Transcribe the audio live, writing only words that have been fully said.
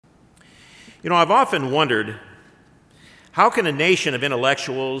I've often wondered, how can a nation of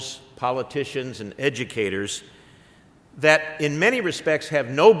intellectuals, politicians, and educators that in many respects have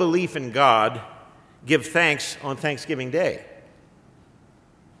no belief in God give thanks on Thanksgiving Day?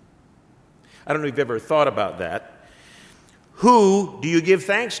 I don't know if you've ever thought about that. Who do you give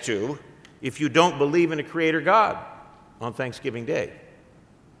thanks to if you don't believe in a Creator God on Thanksgiving Day?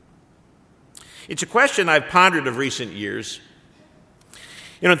 It's a question I've pondered of recent years.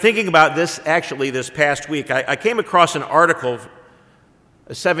 Thinking about this, actually, this past week, I came across an article,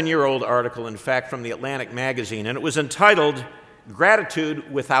 a 7-year-old article, in fact, from the Atlantic magazine, and it was entitled,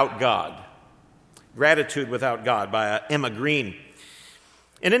 Gratitude Without God. Gratitude Without God by Emma Green.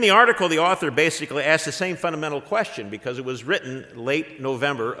 And in the article, the author basically asked the same fundamental question because it was written late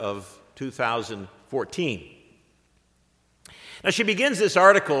November of 2014. Now, she begins this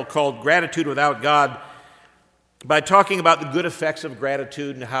article called Gratitude Without God by talking about the good effects of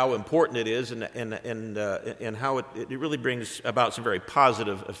gratitude and how important it is and how it really brings about some very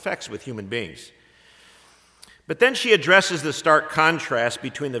positive effects with human beings. But then she addresses the stark contrast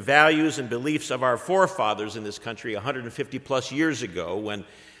between the values and beliefs of our forefathers in this country 150 plus years ago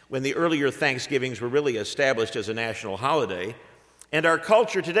when the earlier Thanksgivings were really established as a national holiday, and our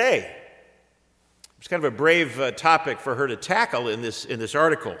culture today. It's kind of a brave topic for her to tackle in this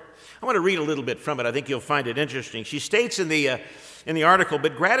article. I want to read a little bit from it. I think you'll find it interesting. She states in the article,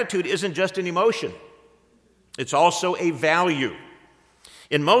 but gratitude isn't just an emotion. It's also a value.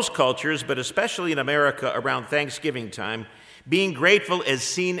 In most cultures, but especially in America around Thanksgiving time, being grateful is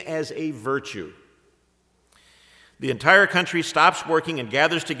seen as a virtue. The entire country stops working and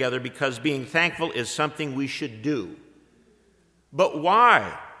gathers together because being thankful is something we should do. But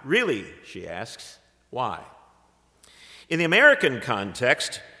why? Really, she asks. Why? In the American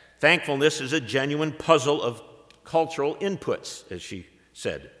context, thankfulness is a genuine puzzle of cultural inputs, as she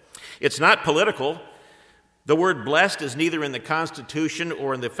said. It's not political. The word blessed is neither in the Constitution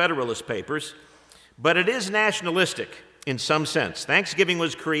or in the Federalist Papers, but it is nationalistic in some sense. Thanksgiving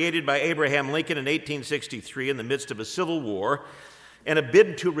was created by Abraham Lincoln in 1863 in the midst of a civil war and a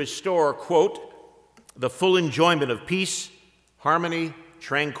bid to restore, quote, the full enjoyment of peace, harmony,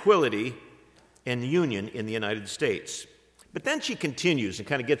 tranquility, and union in the United States. But then she continues and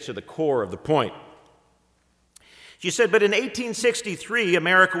kind of gets to the core of the point. She said, but in 1863,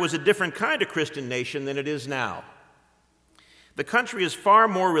 America was a different kind of Christian nation than it is now. The country is far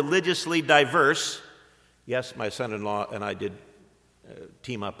more religiously diverse. Yes, my son-in-law and I did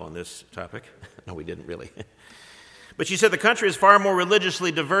team up on this topic. No, we didn't really. But she said the country is far more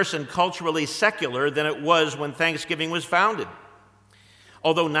religiously diverse and culturally secular than it was when Thanksgiving was founded.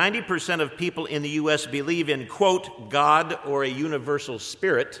 Although 90% of people in the U.S. believe in, quote, God or a universal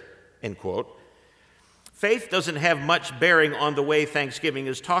spirit, end quote, faith doesn't have much bearing on the way Thanksgiving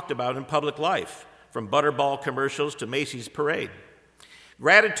is talked about in public life, from Butterball commercials to Macy's parade.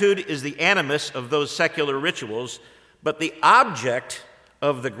 Gratitude is the animus of those secular rituals, but the object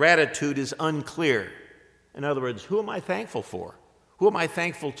of the gratitude is unclear. In other words, who am I thankful for? Who am I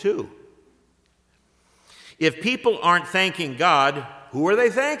thankful to? If people aren't thanking God, who are they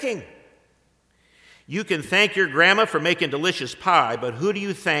thanking? You can thank your grandma for making delicious pie, but who do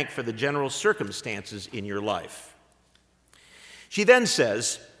you thank for the general circumstances in your life? She then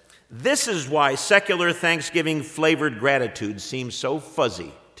says, this is why secular Thanksgiving-flavored gratitude seems so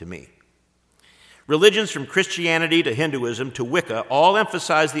fuzzy to me. Religions from Christianity to Hinduism to Wicca all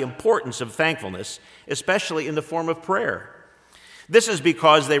emphasize the importance of thankfulness, especially in the form of prayer. This is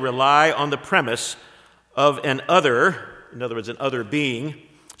because they rely on the premise of an other, in other words, an other being,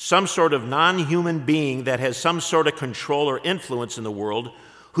 some sort of non-human being that has some sort of control or influence in the world,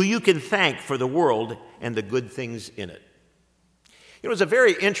 who you can thank for the world and the good things in it. It was a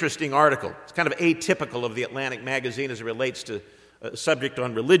very interesting article. It's kind of atypical of the Atlantic magazine as it relates to a subject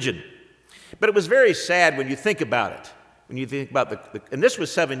on religion. But it was very sad when you think about it. When you think about and this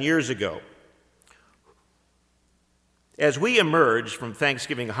was 7 years ago. As we emerge from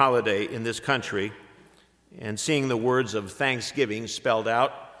Thanksgiving holiday in this country, and seeing the words of Thanksgiving spelled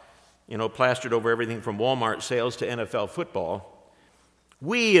out, plastered over everything from Walmart sales to NFL football,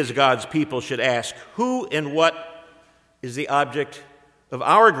 we as God's people should ask, who and what is the object of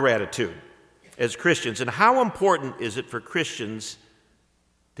our gratitude as Christians, and how important is it for Christians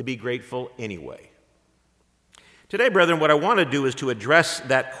to be grateful anyway? Today, brethren, what I want to do is to address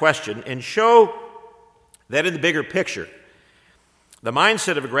that question and show that in the bigger picture, the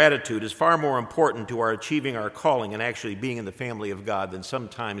mindset of gratitude is far more important to our achieving our calling and actually being in the family of God than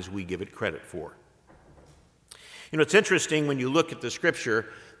sometimes we give it credit for. It's interesting when you look at the Scripture,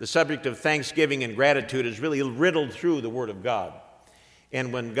 the subject of thanksgiving and gratitude is really riddled through the Word of God.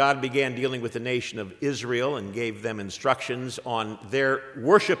 And when God began dealing with the nation of Israel and gave them instructions on their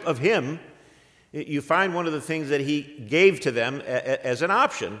worship of him, you find one of the things that he gave to them as an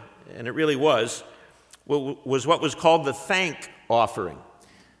option, and it really was what was called the thank offering.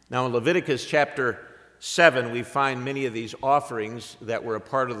 Now in Leviticus chapter 7, we find many of these offerings that were a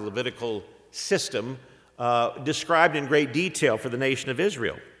part of the Levitical system described in great detail for the nation of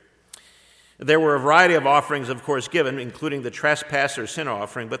Israel. There were a variety of offerings, of course, given, including the trespass or sin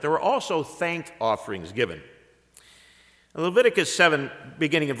offering, but there were also thank offerings given. In Leviticus 7,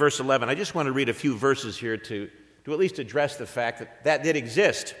 beginning in verse 11, I just want to read a few verses here to at least address the fact that that did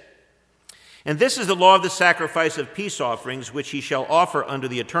exist. And this is the law of the sacrifice of peace offerings, which he shall offer unto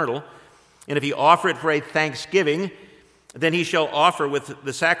the Eternal. And if he offer it for a thanksgiving, then he shall offer with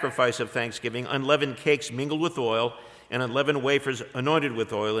the sacrifice of thanksgiving unleavened cakes mingled with oil, and unleavened wafers anointed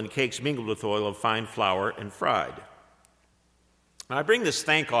with oil, and cakes mingled with oil of fine flour and fried. Now, I bring this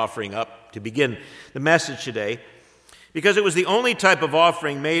thank offering up to begin the message today because it was the only type of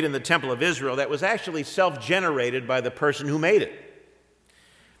offering made in the temple of Israel that was actually self-generated by the person who made it.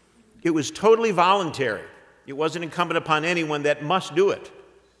 It was totally voluntary. It wasn't incumbent upon anyone that must do it.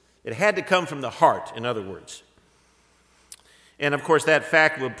 It had to come from the heart, in other words. And of course, that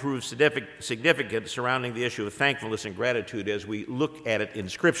fact will prove significant surrounding the issue of thankfulness and gratitude as we look at it in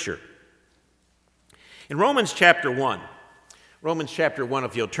Scripture. In Romans chapter 1,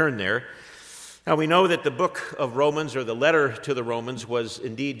 if you'll turn there, now we know that the book of Romans, or the letter to the Romans, was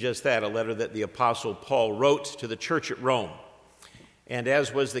indeed just that, a letter that the Apostle Paul wrote to the church at Rome. And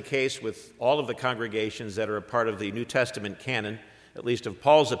as was the case with all of the congregations that are a part of the New Testament canon, at least of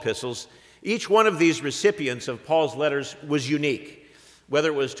Paul's epistles, each one of these recipients of Paul's letters was unique, whether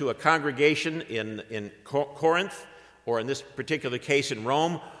it was to a congregation in Corinth, or in this particular case in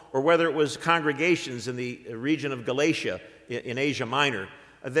Rome, or whether it was congregations in the region of Galatia in Asia Minor.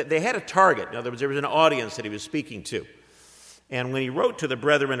 They had a target. In other words, there was an audience that he was speaking to. And when he wrote to the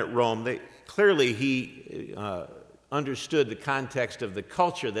brethren at Rome, he understood the context of the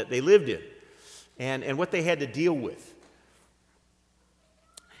culture that they lived in and what they had to deal with.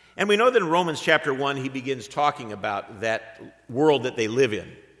 And we know that in Romans chapter 1, he begins talking about that world that they live in.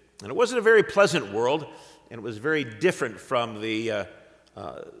 And it wasn't a very pleasant world, and it was very different from the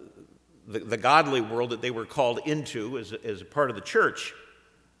godly world that they were called into as a part of the church.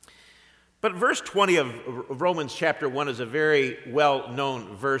 But verse 20 of Romans chapter 1 is a very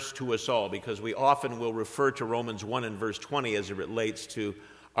well-known verse to us all, because we often will refer to Romans 1 and verse 20 as it relates to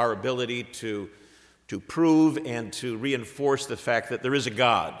our ability to prove and to reinforce the fact that there is a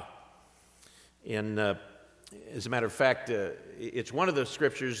God. And as a matter of fact, it's one of the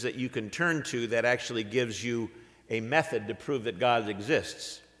scriptures that you can turn to that actually gives you a method to prove that God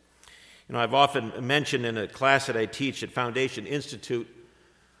exists. You know, I've often mentioned in a class that I teach at Foundation Institute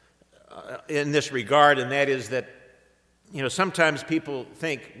in this regard, and that is that, you know, sometimes people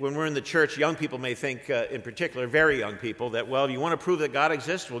think, when we're in the church, young people may think, in particular, very young people, that, well, you want to prove that God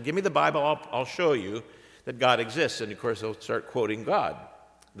exists? Well, give me the Bible, I'll show you that God exists. And, of course, they'll start quoting God.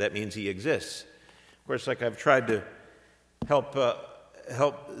 That means he exists. Of course, like I've tried to help the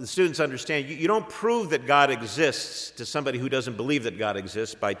students understand, you don't prove that God exists to somebody who doesn't believe that God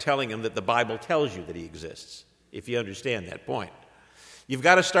exists by telling him that the Bible tells you that he exists, if you understand that point. You've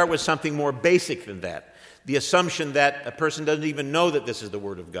got to start with something more basic than that, the assumption that a person doesn't even know that this is the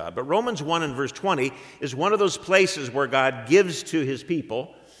Word of God. But Romans 1 and verse 20 is one of those places where God gives to his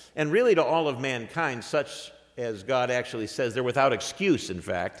people, and really to all of mankind, such as God actually says they're without excuse, in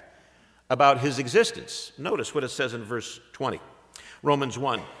fact, about his existence. Notice what it says in verse 20, Romans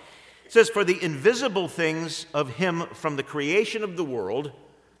 1. It says, "For the invisible things of him from the creation of the world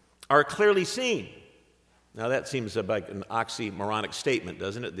are clearly seen." Now that seems like an oxymoronic statement,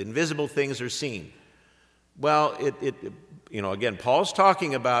 doesn't it? The invisible things are seen. Well, again, Paul's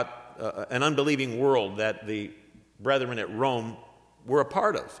talking about an unbelieving world that the brethren at Rome were a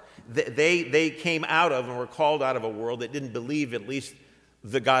part of. They came out of and were called out of a world that didn't believe at least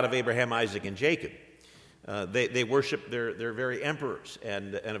the God of Abraham, Isaac, and Jacob. They worshiped their very emperors.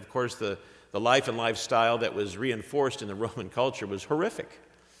 And of course, the life and lifestyle that was reinforced in the Roman culture was horrific.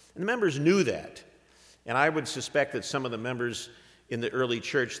 And the members knew that. And I would suspect that some of the members in the early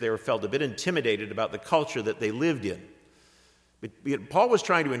church there felt a bit intimidated about the culture that they lived in. But Paul was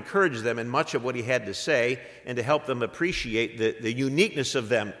trying to encourage them in much of what he had to say and to help them appreciate the uniqueness of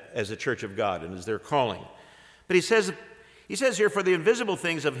them as a church of God and as their calling. But he says here, "For the invisible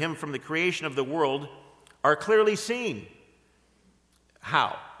things of him from the creation of the world are clearly seen."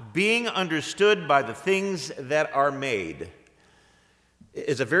 How? Being understood by the things that are made.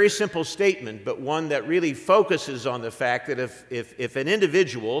 is a very simple statement, but one that really focuses on the fact that if an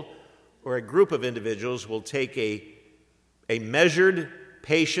individual or a group of individuals will take a measured,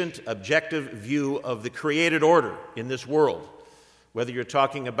 patient, objective view of the created order in this world, whether you're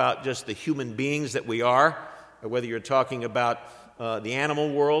talking about just the human beings that we are, or whether you're talking about the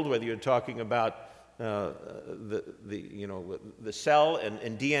animal world, whether you're talking about the cell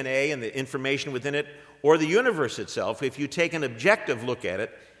and DNA and the information within it, or the universe itself, if you take an objective look at it,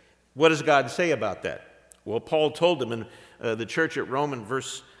 what does God say about that? Well, Paul told them in the church at Rome in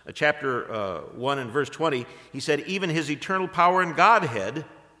chapter 1 and verse 20, he said, even his eternal power and Godhead,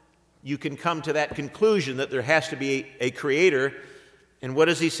 you can come to that conclusion that there has to be a creator. And what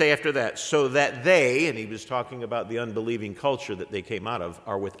does he say after that? So that they, and he was talking about the unbelieving culture that they came out of,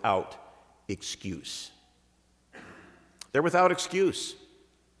 are without excuse. They're without excuse.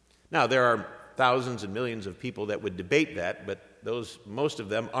 Now, there are thousands and millions of people that would debate that, but most of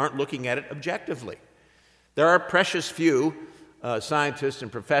them aren't looking at it objectively. There are precious few scientists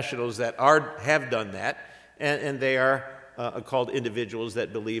and professionals that have done that, and they are called individuals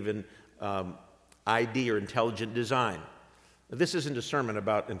that believe in ID or intelligent design. This isn't a sermon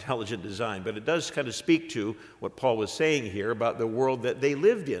about intelligent design, but it does kind of speak to what Paul was saying here about the world that they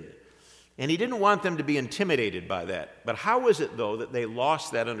lived in. And he didn't want them to be intimidated by that. But how is it, though, that they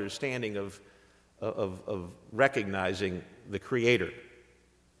lost that understanding of recognizing the Creator?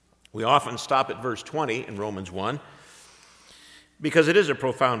 We often stop at verse 20 in Romans 1 because it is a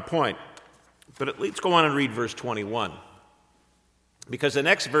profound point. But let's go on and read verse 21. Because the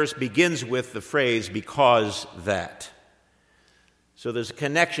next verse begins with the phrase, because that. So there's a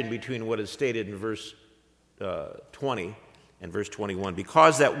connection between what is stated in verse 20 and verse 21.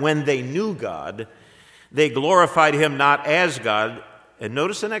 Because that when they knew God, they glorified him not as God. And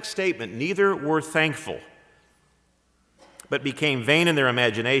notice the next statement, neither were thankful, but became vain in their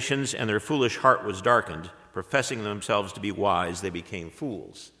imaginations, and their foolish heart was darkened. Professing themselves to be wise, they became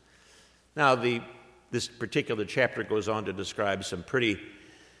fools. Now, this particular chapter goes on to describe some pretty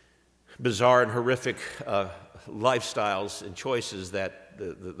bizarre and horrific lifestyles and choices that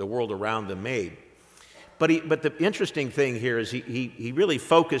the world around them made. But the interesting thing here is he really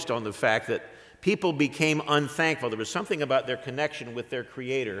focused on the fact that people became unthankful. There was something about their connection with their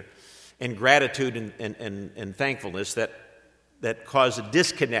Creator and gratitude and thankfulness that caused a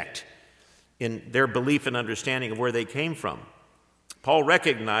disconnect in their belief and understanding of where they came from. Paul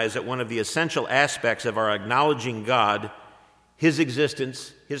recognized that one of the essential aspects of our acknowledging God, his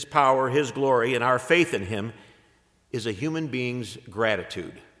existence, his power, his glory, and our faith in him is a human being's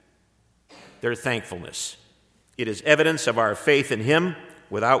gratitude, their thankfulness. It is evidence of our faith in him,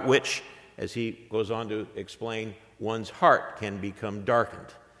 without which, as he goes on to explain, one's heart can become darkened.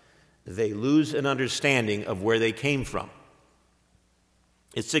 They lose an understanding of where they came from.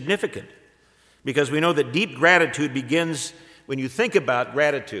 It's significant because we know that deep gratitude begins when you think about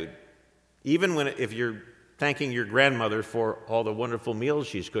gratitude, even if you're thanking your grandmother for all the wonderful meals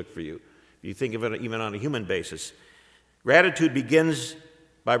she's cooked for you. You think of it even on a human basis. Gratitude begins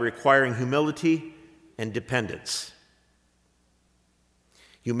by requiring humility and dependence.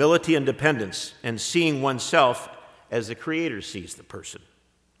 Humility and dependence, and seeing oneself as the Creator sees the person.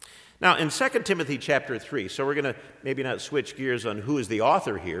 Now, in 2 Timothy chapter 3, so we're going to maybe not switch gears on who is the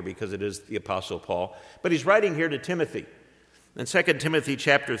author here because it is the Apostle Paul, but he's writing here to Timothy. In 2 Timothy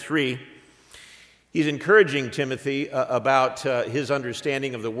chapter 3, he's encouraging Timothy about his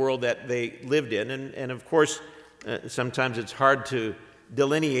understanding of the world that they lived in. And of course, sometimes it's hard to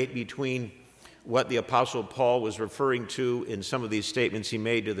delineate between what the Apostle Paul was referring to in some of these statements he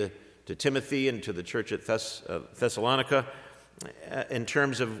made to Timothy and to the church at Thessalonica, in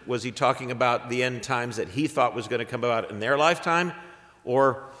terms of, was he talking about the end times that he thought was going to come about in their lifetime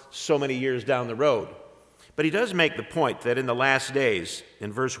or so many years down the road. But he does make the point that in the last days,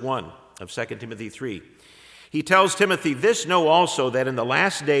 in verse 1 of 2 Timothy 3, he tells Timothy, "This know also, that in the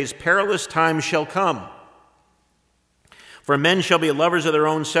last days perilous times shall come. For men shall be lovers of their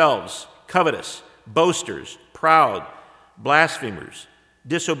own selves, covetous, boasters, proud, blasphemers,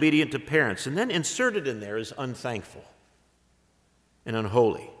 disobedient to parents." And then inserted in there is unthankful and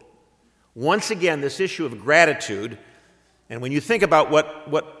unholy. Once again, this issue of gratitude, and when you think about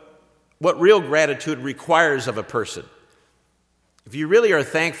what real gratitude requires of a person, if you really are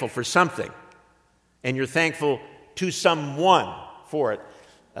thankful for something, and you're thankful to someone for it,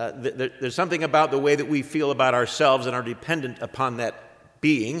 there's something about the way that we feel about ourselves and are dependent upon that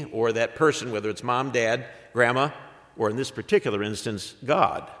being or that person, whether it's mom, dad, grandma, or in this particular instance,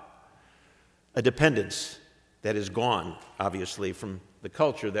 God. A dependence that is gone, obviously, from the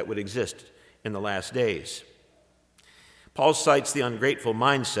culture that would exist in the last days. Paul cites the ungrateful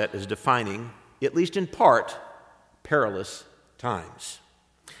mindset as defining, at least in part, perilous times.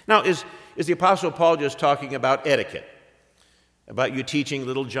 Now, is the Apostle Paul just talking about etiquette? About you teaching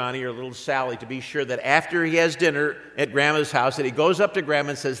little Johnny or little Sally to be sure that after he has dinner at Grandma's house that he goes up to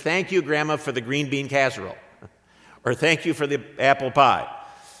Grandma and says, "Thank you, Grandma, for the green bean casserole," or "Thank you for the apple pie."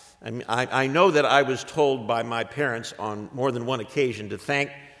 I know that I was told by my parents on more than one occasion to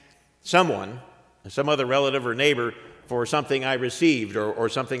thank someone, some other relative or neighbor, for something I received or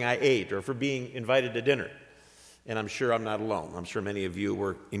something I ate or for being invited to dinner. And I'm sure I'm not alone. I'm sure many of you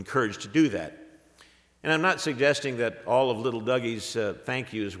were encouraged to do that. And I'm not suggesting that all of little Dougie's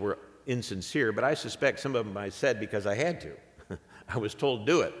thank yous were insincere, but I suspect some of them I said because I had to. I was told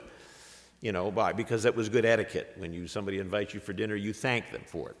to do it, because that was good etiquette. When somebody invites you for dinner, you thank them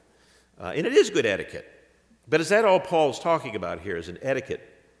for it. And it is good etiquette. But is that all Paul's talking about here is an etiquette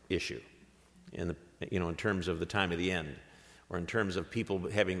issue in terms of the time of the end or in terms of people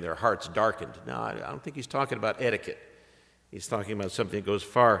having their hearts darkened? No, I don't think he's talking about etiquette. He's talking about something that goes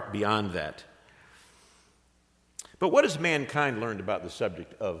far beyond that. But what has mankind learned about the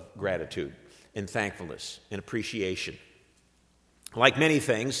subject of gratitude and thankfulness and appreciation? Like many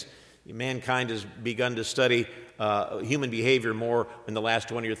things, mankind has begun to study human behavior more in the last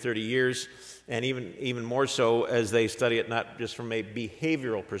 20 or 30 years, and even more so as they study it not just from a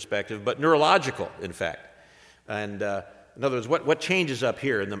behavioral perspective, but neurological, in fact. And in other words, what changes up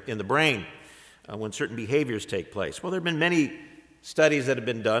here in the brain when certain behaviors take place? Well, there have been many studies that have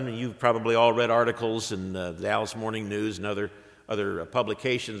been done, and you've probably all read articles in the Dallas Morning News and other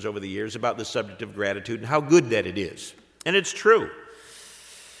publications over the years about the subject of gratitude and how good that it is. And it's true.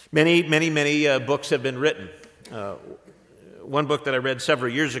 Many books have been written. One book that I read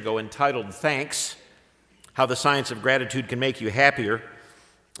several years ago entitled Thanks, How the Science of Gratitude Can Make You Happier,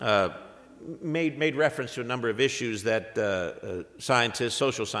 made reference to a number of issues that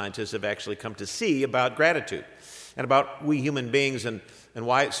social scientists have actually come to see about gratitude and about we human beings and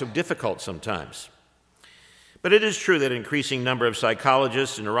why it's so difficult sometimes. But it is true that an increasing number of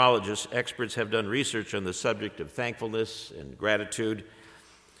psychologists and neurologists, experts, have done research on the subject of thankfulness and gratitude,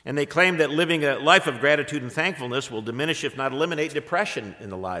 and they claim that living a life of gratitude and thankfulness will diminish, if not eliminate, depression in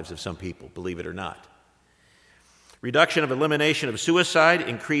the lives of some people, believe it or not. Elimination of suicide,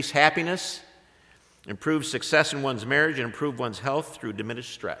 increase happiness, improve success in one's marriage, and improve one's health through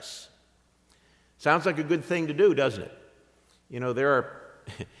diminished stress. Sounds like a good thing to do, doesn't it?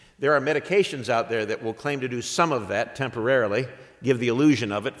 There are medications out there that will claim to do some of that temporarily, give the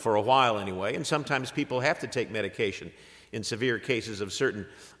illusion of it for a while anyway, and sometimes people have to take medication in severe cases of certain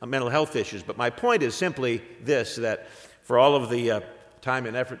mental health issues. But my point is simply this, that for all of the time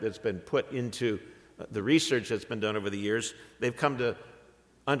and effort that's been put into the research that's been done over the years, they've come to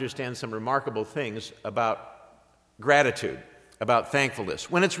understand some remarkable things about gratitude, about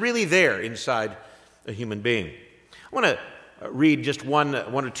thankfulness, when it's really there inside a human being. I want to read just one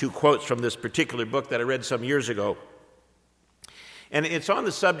or two quotes from this particular book that I read some years ago. And it's on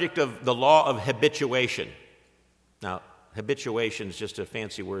the subject of the law of habituation. Now, habituation is just a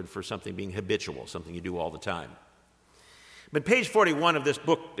fancy word for something being habitual, something you do all the time. But page 41 of this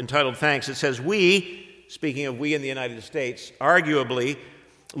book entitled Thanks, it says, "We," speaking of we in the United States, "arguably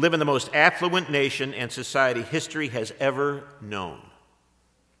live in the most affluent nation and society history has ever known.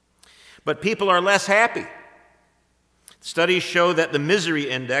 But people are less happy. Studies show that the misery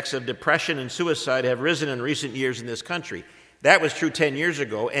index of depression and suicide have risen in recent years in this country. That was true 10 years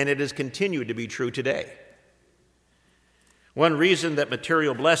ago, and it has continued to be true today. One reason that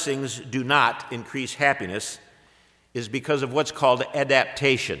material blessings do not increase happiness is because of what's called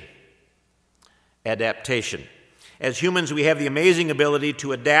adaptation. Adaptation. As humans, we have the amazing ability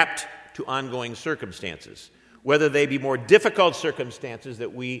to adapt to ongoing circumstances, whether they be more difficult circumstances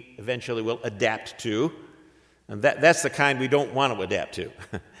that we eventually will adapt to, and that's the kind we don't want to adapt to.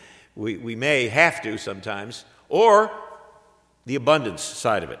 we may have to sometimes, or the abundance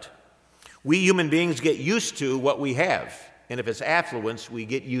side of it. We human beings get used to what we have, and if it's affluence, we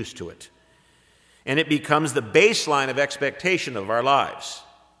get used to it. And it becomes the baseline of expectation of our lives.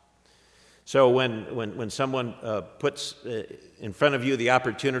 So when someone puts in front of you the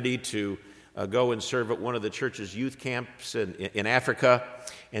opportunity to go and serve at one of the church's youth camps in Africa,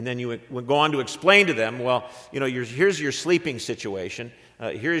 and then you go on to explain to them, well, here's your sleeping situation,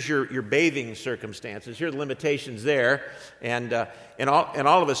 here's your bathing circumstances, here are the limitations there, and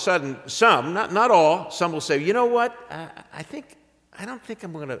all of a sudden, some, not all, some will say, you know what, I don't think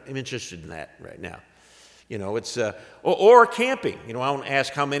I'm interested in that right now. It's or camping. I want to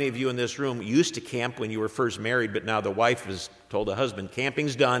ask how many of you in this room used to camp when you were first married, but now the wife has told the husband,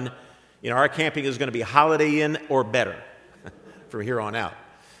 camping's done. Our camping is going to be Holiday Inn or better. from here on out.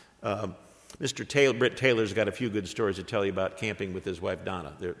 Mr. Taylor, Britt Taylor's got a few good stories to tell you about camping with his wife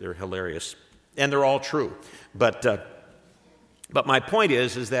Donna. They're hilarious, and they're all true. But my point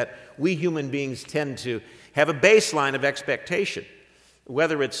is that we human beings tend to have a baseline of expectation,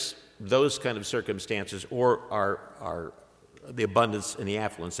 whether it's those kind of circumstances or the abundance and the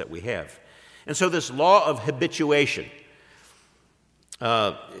affluence that we have. And so this law of habituation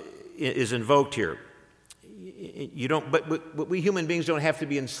is invoked here. But we human beings don't have to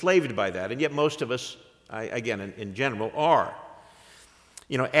be enslaved by that, and yet most of us, in general, are.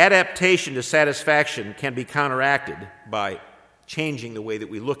 Adaptation to satisfaction can be counteracted by changing the way that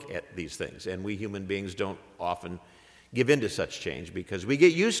we look at these things, and we human beings don't often give in to such change because we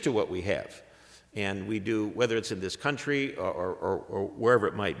get used to what we have, and we do, whether it's in this country or wherever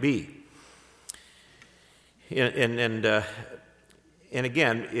it might be. And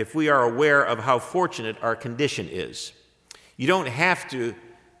again, if we are aware of how fortunate our condition is, you don't have to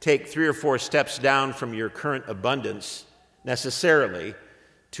take 3 or 4 steps down from your current abundance necessarily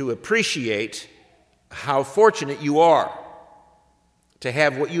to appreciate how fortunate you are to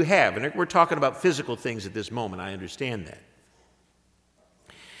have what you have. And we're talking about physical things at this moment. I understand that.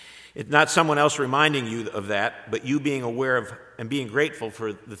 It's not someone else reminding you of that, but you being aware of and being grateful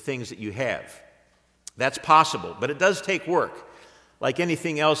for the things that you have. That's possible, but it does take work. Like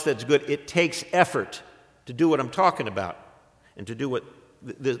anything else that's good, it takes effort to do what I'm talking about and to do what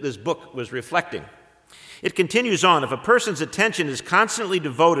this book was reflecting. It continues on. If a person's attention is constantly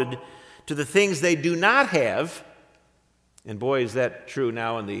devoted to the things they do not have, and boy, is that true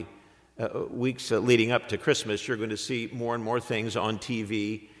now in the weeks leading up to Christmas, you're going to see more and more things on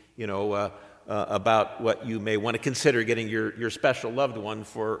TV, about what you may want to consider getting your special loved one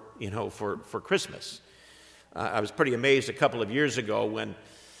for Christmas. I was pretty amazed a couple of years ago when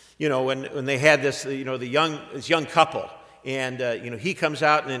they had this, this young couple, and he comes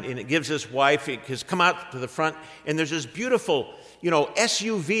out and it gives his wife, he's come out to the front, and there's this beautiful,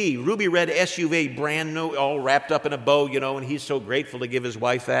 SUV, ruby red SUV, brand new, all wrapped up in a bow, and he's so grateful to give his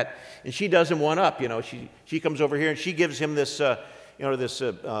wife that, and she does him one up, she comes over here and she gives him this,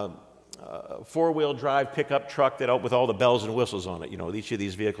 four-wheel drive pickup truck with all the bells and whistles on it. Each of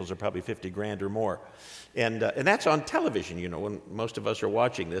these vehicles are probably $50,000 or more. And that's on television, when most of us are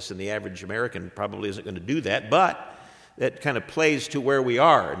watching this, and the average American probably isn't going to do that, but that kind of plays to where we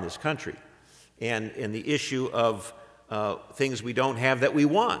are in this country and the issue of things we don't have that we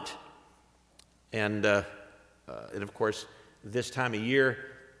want. And of course, this time of year,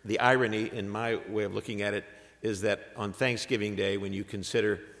 the irony in my way of looking at it is that on Thanksgiving Day, when you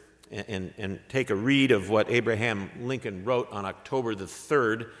consider and take a read of what Abraham Lincoln wrote on October the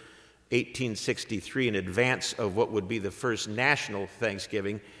 3rd, 1863, in advance of what would be the first national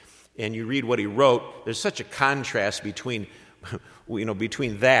Thanksgiving, and you read what he wrote, there's such a contrast between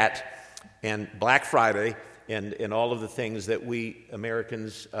that and Black Friday and all of the things that we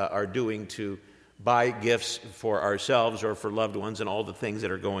Americans are doing to buy gifts for ourselves or for loved ones and all the things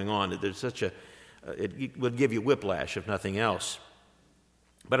that are going on. There's it would give you whiplash, if nothing else.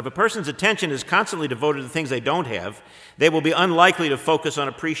 But if a person's attention is constantly devoted to things they don't have, they will be unlikely to focus on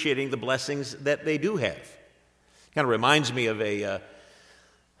appreciating the blessings that they do have. Kind of reminds me of a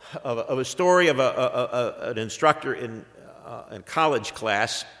story of an instructor in college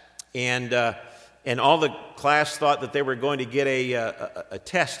class, and all the class thought that they were going to get a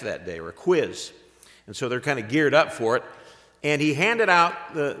test that day or a quiz, and so they're kind of geared up for it. And he handed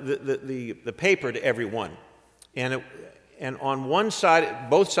out the paper to everyone, and on one side,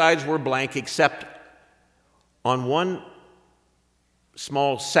 both sides were blank, except on one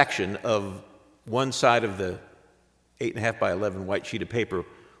small section of one side of the 8.5 by 11 white sheet of paper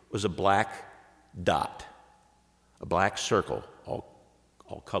was a black dot, a black circle,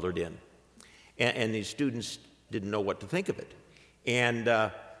 all colored in. And these students didn't know what to think of it.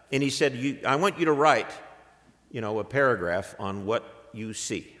 And he said, I want you to write, a paragraph on what you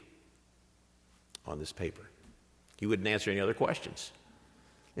see on this paper. He wouldn't answer any other questions.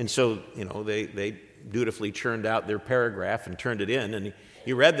 And so, they dutifully churned out their paragraph and turned it in, and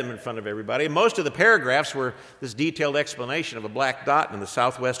he read them in front of everybody. And most of the paragraphs were this detailed explanation of a black dot in the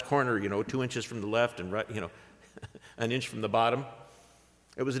southwest corner, 2 inches from the left and right, an inch from the bottom.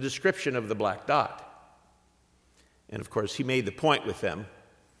 It was a description of the black dot. And of course, he made the point with them,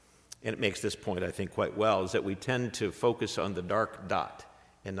 and it makes this point, I think, quite well, is that we tend to focus on the dark dot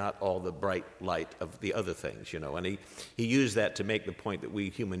and not all the bright light of the other things, And he used that to make the point that we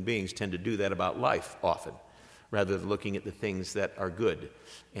human beings tend to do that about life often, rather than looking at the things that are good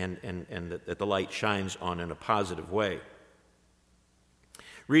and that the light shines on in a positive way.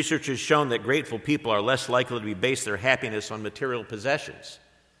 Research has shown that grateful people are less likely to base their happiness on material possessions.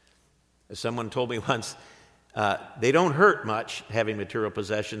 As someone told me once, they don't hurt much having material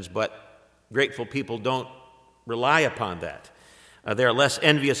possessions, but grateful people don't rely upon that. They are less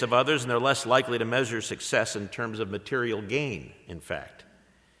envious of others, and they're less likely to measure success in terms of material gain, in fact.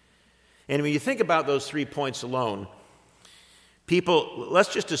 And when you think about those 3 points alone, people,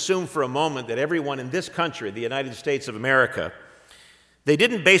 let's just assume for a moment that everyone in this country, the United States of America, they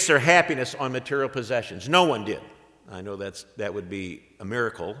didn't base their happiness on material possessions. No one did. I know that would be a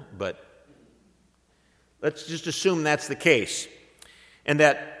miracle, but let's just assume that's the case. And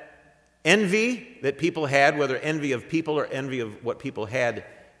that envy that people had, whether envy of people or envy of what people had,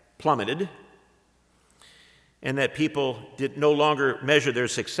 plummeted, and that people did no longer measure their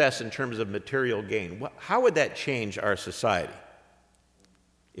success in terms of material gain. How would that change our society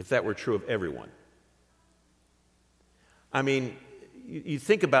if that were true of everyone? I mean, you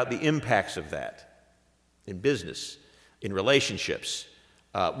think about the impacts of that in business, in relationships,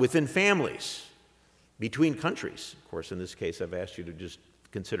 within families, between countries. Of course, in this case, I've asked you to just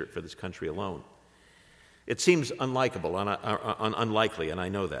consider it for this country alone. It seems unlikely, and I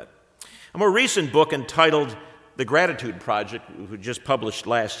know that. A more recent book entitled The Gratitude Project, which just published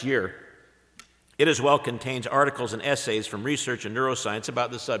last year, it as well contains articles and essays from research and neuroscience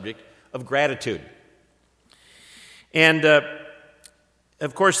about the subject of gratitude. And,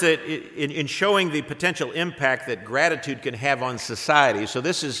 of course, that in showing the potential impact that gratitude can have on society, so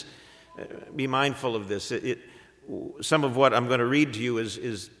this is, be mindful of this, some of what I'm going to read to you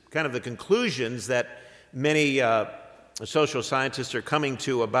is kind of the conclusions that many social scientists are coming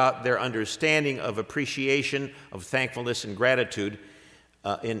to about their understanding of appreciation, of thankfulness and gratitude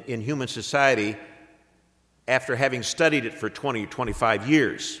in human society after having studied it for 20, 25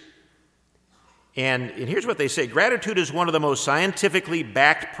 years. And here's what they say. Gratitude is one of the most scientifically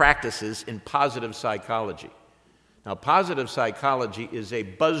backed practices in positive psychology. Now, positive psychology is a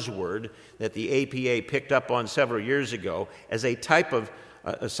buzzword that the APA picked up on several years ago as a type of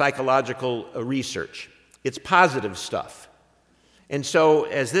psychological research. It's positive stuff. And so,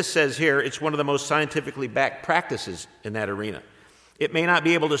 as this says here, it's one of the most scientifically backed practices in that arena. It may not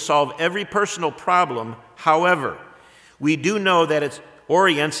be able to solve every personal problem. However, we do know that it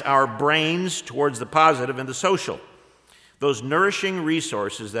orients our brains towards the positive and the social, those nourishing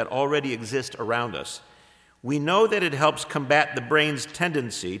resources that already exist around us. We know that it helps combat the brain's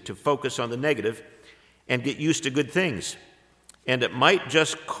tendency to focus on the negative and get used to good things. And it might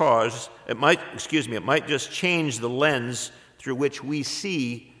just change the lens through which we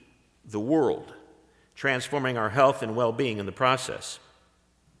see the world, transforming our health and well-being in the process.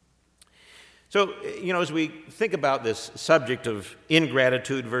 So, as we think about this subject of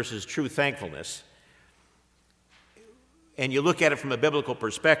ingratitude versus true thankfulness, and you look at it from a biblical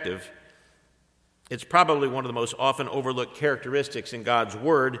perspective, it's probably one of the most often overlooked characteristics in God's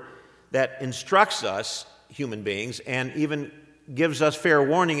Word that instructs us, human beings, and even gives us fair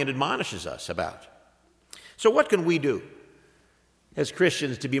warning and admonishes us about. So what can we do as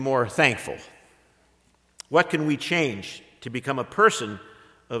Christians to be more thankful? What can we change to become a person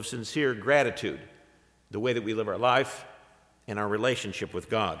of sincere gratitude, the way that we live our life and our relationship with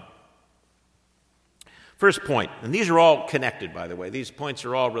God? First point, and these are all connected, by the way. These points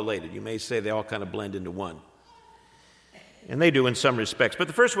are all related. You may say they all kind of blend into one. And they do in some respects. But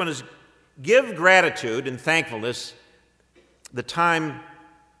the first one is give gratitude and thankfulness the time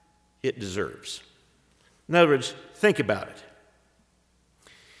it deserves. In other words, think about it.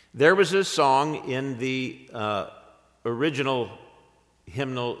 There was a song in the original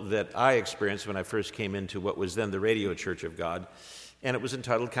hymnal that I experienced when I first came into what was then the Radio Church of God, and it was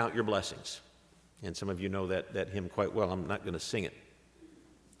entitled Count Your Blessings. And some of you know that hymn quite well. I'm not going to sing it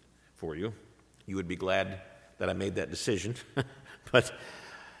for you. You would be glad that I made that decision. But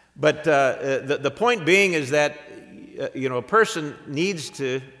the point being is that a person needs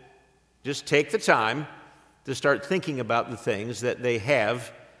to just take the time to start thinking about the things that they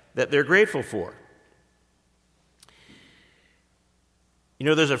have that they're grateful for.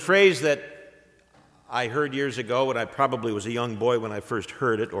 There's a phrase that I heard years ago, and I probably was a young boy when I first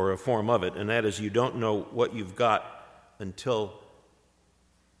heard it, or a form of it, and that is, you don't know what you've got until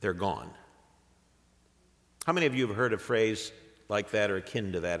they're gone. How many of you have heard a phrase like that or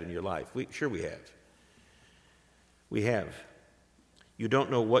akin to that in your life? Sure we have. We have. You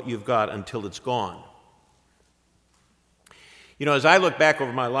don't know what you've got until it's gone. As I look back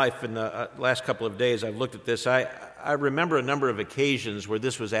over my life in the last couple of days, I've looked at this, I remember a number of occasions where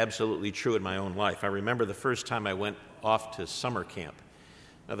this was absolutely true in my own life. I remember the first time I went off to summer camp.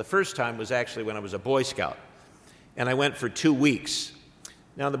 Now, the first time was actually when I was a Boy Scout, and I went for 2 weeks.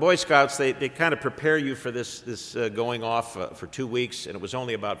 Now, the Boy Scouts, they kind of prepare you for this going off for 2 weeks, and it was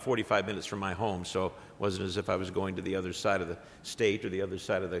only about 45 minutes from my home, so it wasn't as if I was going to the other side of the state or the other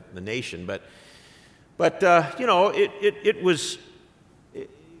side of the nation. But you know, it was,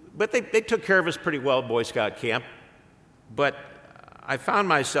 but they took care of us pretty well at Boy Scout camp. But I found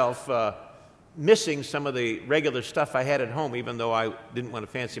myself missing some of the regular stuff I had at home, even though I didn't want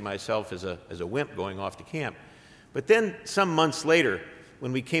to fancy myself as a wimp going off to camp. But then some months later,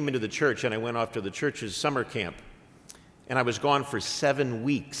 when we came into the church and I went off to the church's summer camp, and I was gone for 7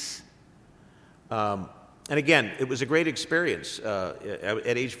 weeks. And again, it was a great experience.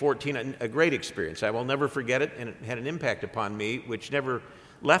 At age 14, a great experience. I will never forget it, and it had an impact upon me, which never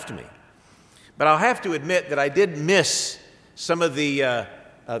left me. But I'll have to admit that I did miss some of the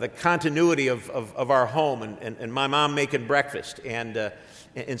continuity of our home and my mom making breakfast and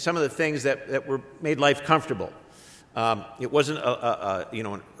some of the things that were made life comfortable. It wasn't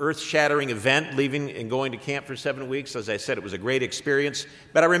an earth-shattering event, leaving and going to camp for 7 weeks. As I said, it was a great experience.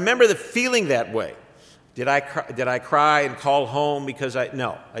 But I remember the feeling that way. Did I cry and call home because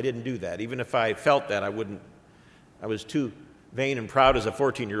no, I didn't do that. Even if I felt that, I wouldn't. I was too vain and proud as a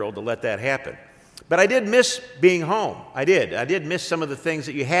 14-year-old to let that happen. But I did miss being home. I did miss some of the things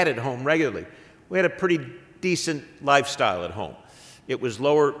that you had at home regularly. We had a pretty decent lifestyle at home. It was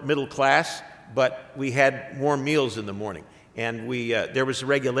lower middle class, but we had warm meals in the morning, and there was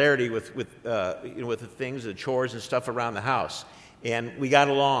regularity with the things, the chores and stuff around the house, and we got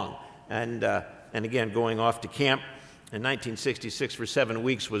along. And again, going off to camp in 1966 for 7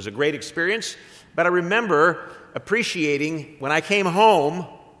 weeks was a great experience. But I remember appreciating when I came home.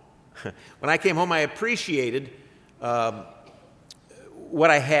 When I came home, I appreciated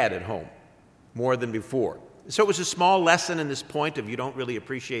what I had at home more than before. So it was a small lesson in this point of you don't really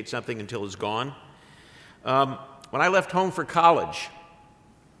appreciate something until it's gone. When I left home for college,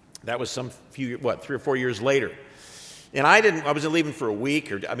 that was 3 or 4 years later. And I wasn't leaving for a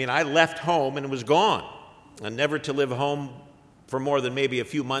week. I left home and it was gone. And never to live home for more than maybe a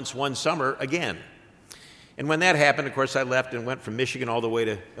few months one summer again. And when that happened, of course, I left and went from Michigan all the way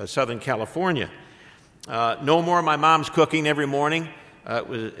to Southern California. No more my mom's cooking every morning. It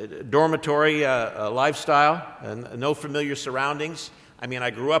was a dormitory lifestyle, and no familiar surroundings. I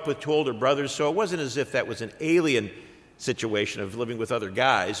grew up with 2 older brothers, so it wasn't as if that was an alien situation of living with other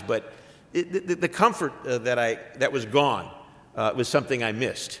guys, but the comfort that was gone was something I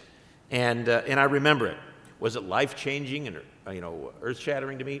missed, and I remember it. Was it life-changing and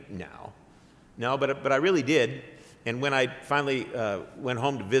earth-shattering to me? No, but I really did. And when I finally went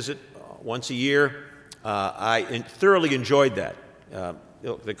home to visit once a year, I thoroughly enjoyed that.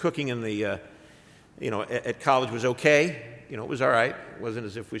 The cooking in at college was okay. It was all right. It wasn't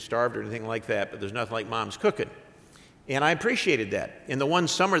as if we starved or anything like that, but there's nothing like Mom's cooking. And I appreciated that. In the one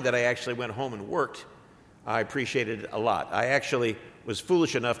summer that I actually went home and worked, I appreciated it a lot. I actually was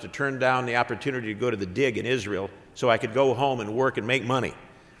foolish enough to turn down the opportunity to go to the dig in Israel so I could go home and work and make money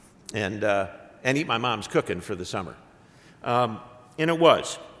and eat my mom's cooking for the summer. And it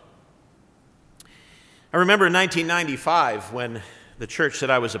was. I remember in 1995 when the church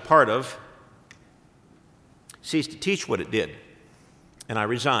that I was a part of ceased to teach what it did, and I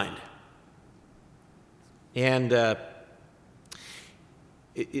resigned. And there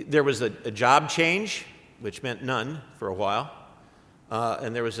was a job change, which meant none for a while,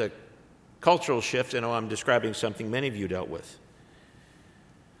 and there was a cultural shift. I'm describing something many of you dealt with.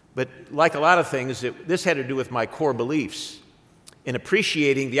 But like a lot of things, this had to do with my core beliefs in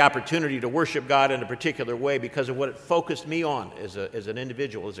appreciating the opportunity to worship God in a particular way because of what it focused me on as an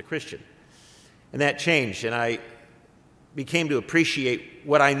individual, as a Christian. And that changed, and I became to appreciate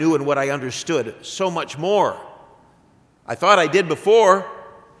what I knew and what I understood so much more. I thought I did before,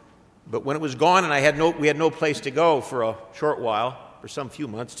 but when it was gone and we had no place to go for a short while, for some few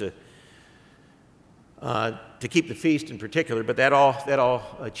months to keep the feast in particular, but that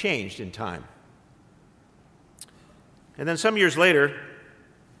all changed in time. And then some years later,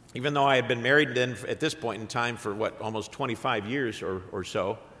 even though I had been married then at this point in time for almost 25 years or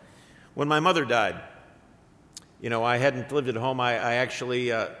so, when my mother died, I hadn't lived at home. I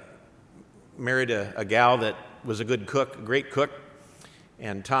actually married a gal that was a good cook, a great cook,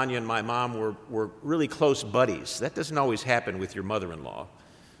 and Tanya and my mom were really close buddies. That doesn't always happen with your mother-in-law,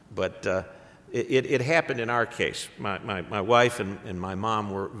 but it happened in our case. My wife and my mom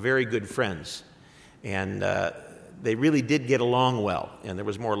were very good friends, and they really did get along well, and there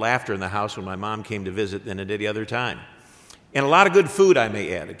was more laughter in the house when my mom came to visit than at any other time. And a lot of good food, I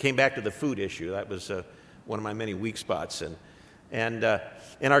may add. It came back to the food issue. That was one of my many weak spots. And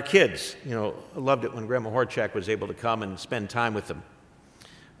our kids, loved it when Grandma Horchak was able to come and spend time with them.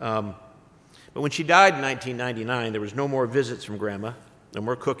 But when she died in 1999, there was no more visits from Grandma, no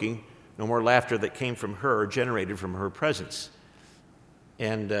more cooking, no more laughter that came from her or generated from her presence.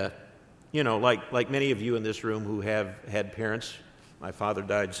 And, like many of you in this room who have had parents, my father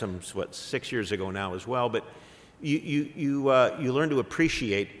died 6 years ago now as well, but you learn to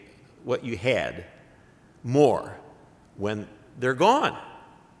appreciate what you had more when they're gone,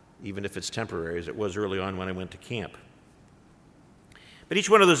 even if it's temporary, as it was early on when I went to camp. But each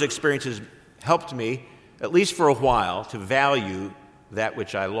one of those experiences helped me, at least for a while, to value that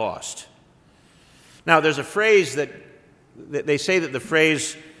which I lost. Now, there's a phrase that they say that the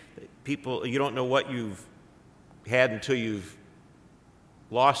phrase, people, you don't know what you've had until you've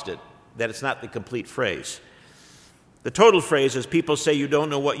lost it, that it's not the complete phrase. The total phrase is people say you don't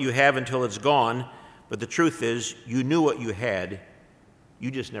know what you have until it's gone, but the truth is you knew what you had,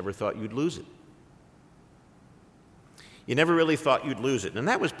 you just never thought you'd lose it. You never really thought you'd lose it. And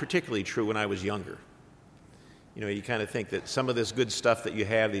that was particularly true when I was younger. You kind of think that some of this good stuff that you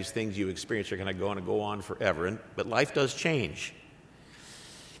have, these things you experience, are going to go on forever. But life does change.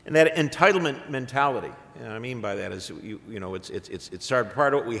 And that entitlement mentality, what I mean by that is, it's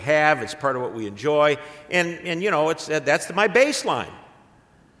part of what we have, it's part of what we enjoy, and that's my baseline.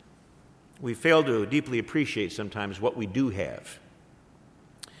 We fail to deeply appreciate sometimes what we do have.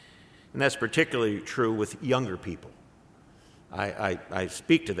 And that's particularly true with younger people. I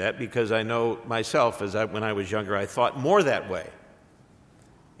speak to that because I know myself, when I was younger, I thought more that way.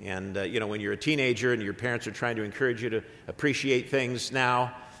 And, when you're a teenager and your parents are trying to encourage you to appreciate things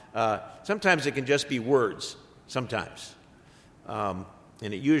now, sometimes it can just be words, sometimes. And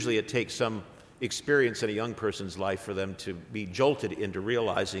it takes some experience in a young person's life for them to be jolted into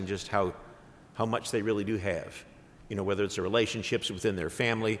realizing just how much they really do have. Whether it's the relationships within their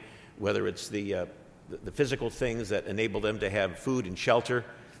family, whether it's the physical things that enable them to have food and shelter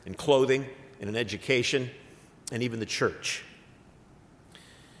and clothing and an education and even the church.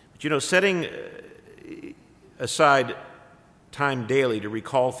 But setting aside time daily to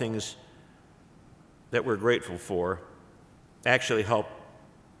recall things that we're grateful for actually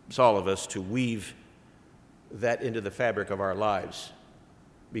helps all of us to weave that into the fabric of our lives,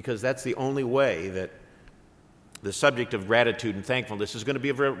 because that's the only way that the subject of gratitude and thankfulness is going to be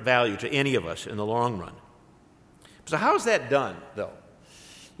of value to any of us in the long run. So how is that done, though?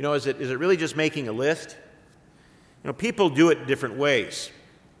 Is it really just making a list? People do it different ways.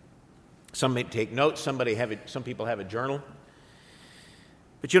 Some may take notes, some people have a journal.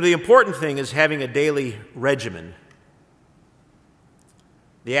 But the important thing is having a daily regimen.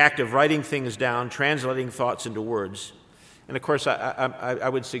 The act of writing things down, translating thoughts into words. And of course, I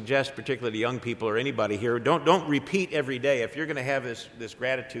would suggest, particularly to young people or anybody here, don't repeat every day. If you're going to have this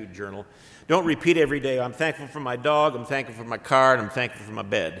gratitude journal, don't repeat every day, I'm thankful for my dog, I'm thankful for my car, and I'm thankful for my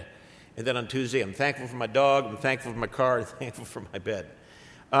bed. And then on Tuesday, I'm thankful for my dog, I'm thankful for my car, and thankful for my bed.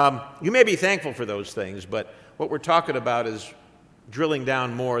 You may be thankful for those things, but what we're talking about is drilling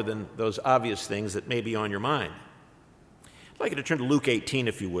down more than those obvious things that may be on your mind. I'd like you to turn to Luke 18,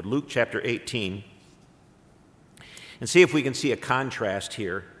 if you would. Luke chapter 18. And see if we can see a contrast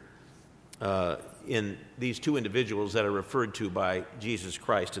here in these two individuals that are referred to by Jesus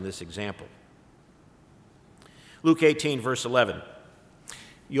Christ in this example. Luke 18, verse 11.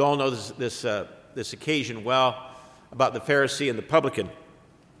 You all know this occasion well about the Pharisee and the publican.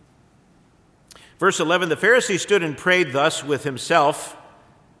 Verse 11, the Pharisee stood and prayed thus with himself,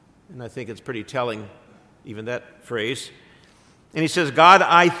 and I think it's pretty telling, even that phrase. And he says, God,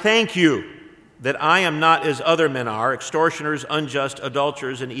 I thank you that I am not as other men are, extortioners, unjust,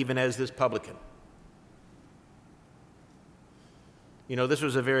 adulterers, and even as this publican. This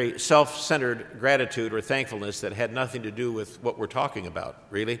was a very self-centered gratitude or thankfulness that had nothing to do with what we're talking about,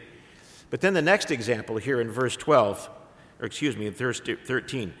 really. But then the next example here in verse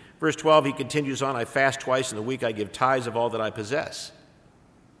 13. Verse 12, he continues on, I fast twice in the week, I give tithes of all that I possess.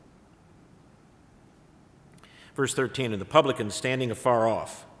 Verse 13, and the publican standing afar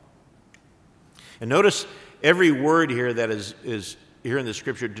off. And notice every word here that is here in the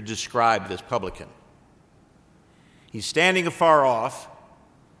scripture to describe this publican. He's standing afar off.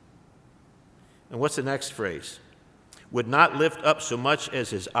 And what's the next phrase? Would not lift up so much as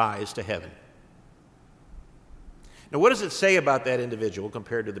his eyes to heaven. Now, what does it say about that individual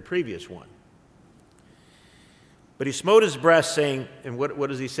compared to the previous one? But he smote his breast, saying, and what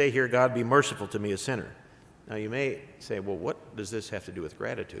does he say here? God, be merciful to me, a sinner. Now, you may say, well, what does this have to do with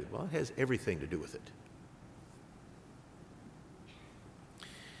gratitude? Well, it has everything to do with it.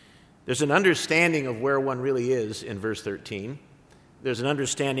 There's an understanding of where one really is in verse 13. There's an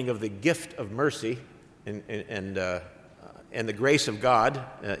understanding of the gift of mercy and and the grace of God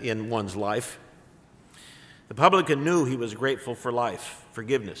in one's life. The publican knew he was grateful for life,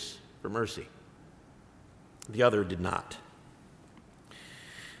 forgiveness, for mercy. The other did not.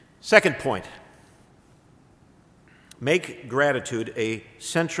 Second point, make gratitude a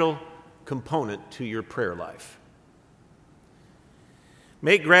central component to your prayer life.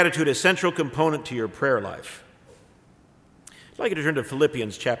 Make gratitude a central component to your prayer life. I'd like you to turn to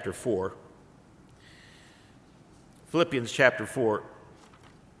Philippians chapter 4. Philippians chapter 4.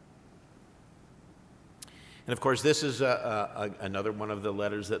 And of course, this is another one of the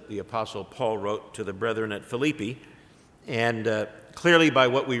letters that the Apostle Paul wrote to the brethren at Philippi. And clearly, by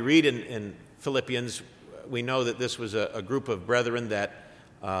what we read in Philippians, we know that this was a group of brethren that,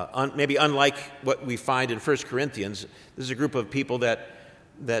 maybe unlike what we find in 1 Corinthians, this is a group of people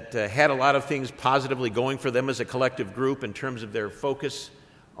that had a lot of things positively going for them as a collective group in terms of their focus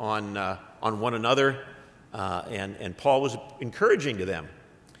on one another. And Paul was encouraging to them.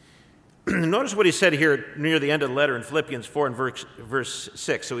 Notice what he said here near the end of the letter in Philippians 4 and verse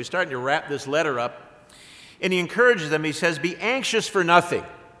 6. So he's starting to wrap this letter up, and he encourages them. He says, be anxious for nothing.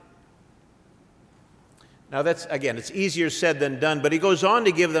 Now that's, again, it's easier said than done, but he goes on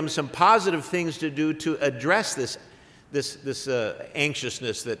to give them some positive things to do to address this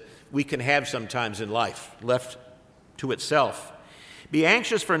anxiousness that we can have sometimes in life, left to itself. Be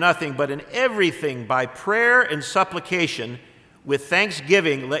anxious for nothing, but in everything by prayer and supplication, with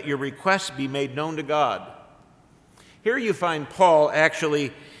thanksgiving, let your requests be made known to God. Here you find Paul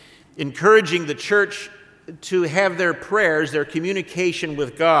actually encouraging the church to have their prayers, their communication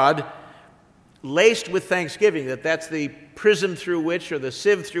with God, laced with thanksgiving, that's the prism through which, or the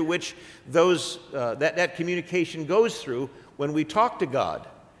sieve through which that communication goes through when we talk to God.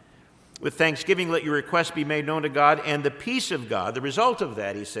 With thanksgiving, let your requests be made known to God, and the peace of God, the result of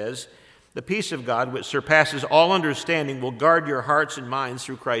that, he says, the peace of God, which surpasses all understanding, will guard your hearts and minds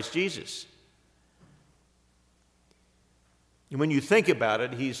through Christ Jesus. And when you think about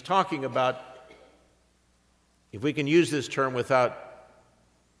it, he's talking about, if we can use this term without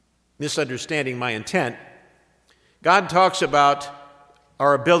misunderstanding my intent, God talks about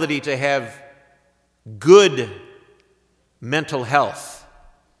our ability to have good mental health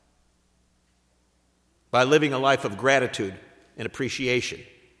by living a life of gratitude and appreciation.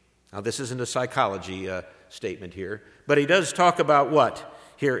 Now, this isn't a psychology statement here, but he does talk about what?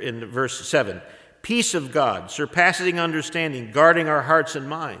 Here in verse 7. Peace of God, surpassing understanding, guarding our hearts and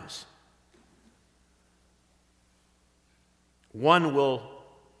minds. One will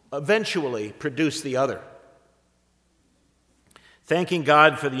eventually produce the other. Thanking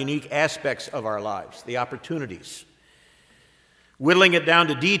God for the unique aspects of our lives, the opportunities. Whittling it down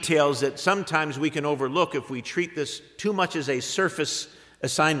to details that sometimes we can overlook if we treat this too much as a surface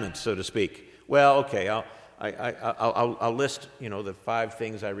assignment, so to speak. Well, okay, I'll list, the 5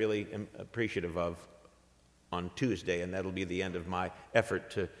 things I really am appreciative of on Tuesday, and that'll be the end of my effort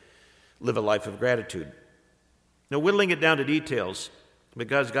to live a life of gratitude. Now, whittling it down to details,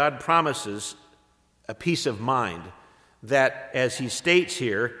 because God promises a peace of mind that, as he states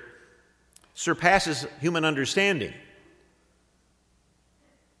here, surpasses human understanding,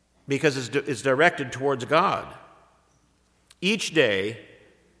 because it's directed towards God. Each day,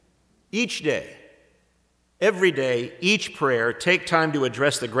 every day, each prayer, take time to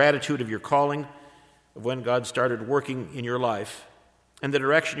address the gratitude of your calling, of when God started working in your life, and the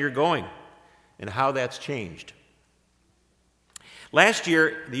direction you're going, and how that's changed. Last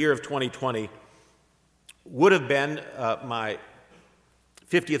year, the year of 2020, would have been my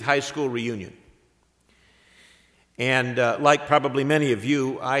 50th high school reunion. And like probably many of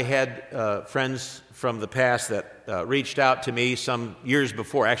you, I had friends from the past that reached out to me some years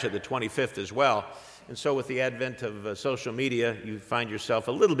before, actually the 25th as well. And so with the advent of social media, you find yourself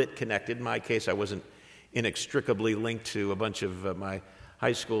a little bit connected. In my case, I wasn't inextricably linked to a bunch of my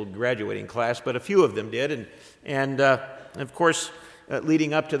high school graduating class, but a few of them did. And of course,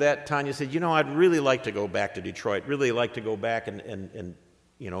 leading up to that, Tanya said, I'd really like to go back to Detroit, really like to go back and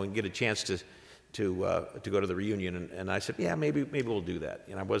get a chance to go to the reunion. And I said, yeah, maybe we'll do that.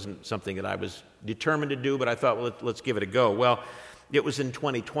 And it wasn't something that I was determined to do, but I thought, well, let's give it a go. Well, it was in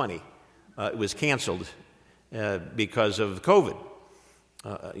 2020. It was canceled because of COVID.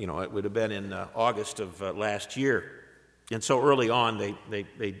 It would have been in August of last year. And so early on,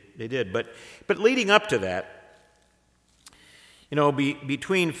 they did. But leading up to that,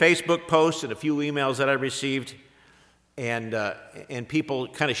 between Facebook posts and a few emails that I received, and people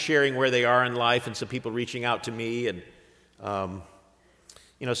kind of sharing where they are in life, and some people reaching out to me, and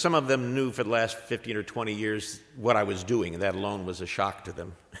some of them knew for the last 15 or 20 years what I was doing, and that alone was a shock to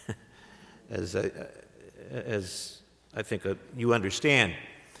them, as I think you understand.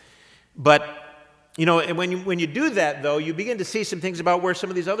 But, and when you do that, though, you begin to see some things about where some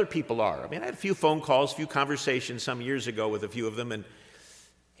of these other people are. I mean, I had a few phone calls, a few conversations some years ago with a few of them,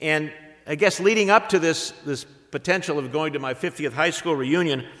 and I guess leading up to this potential of going to my 50th high school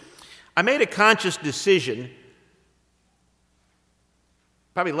reunion, I made a conscious decision,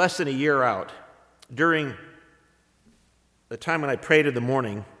 probably less than a year out, during the time when I prayed in the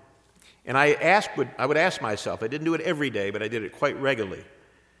morning, and I would ask myself, I didn't do it every day, but I did it quite regularly,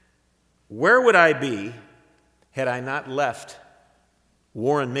 where would I be had I not left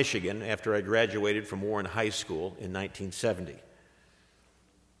Warren, Michigan, after I graduated from Warren High School in 1970?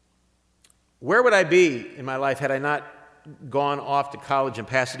 Where would I be in my life had I not gone off to college in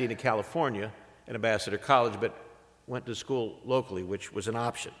Pasadena, California, at Ambassador College, but went to school locally, which was an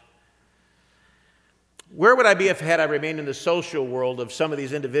option? Where would I be had I remained in the social world of some of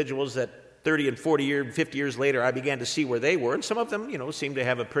these individuals that 30 and 40 years, 50 years later, I began to see where they were, and some of them, seem to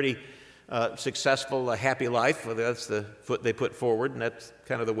have a pretty successful, happy life. Well, that's the foot they put forward, and that's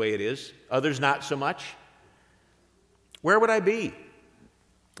kind of the way it is. Others, not so much. Where would I be?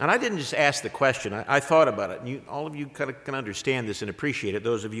 And I didn't just ask the question. I thought about it. And all of you kind of can understand this and appreciate it.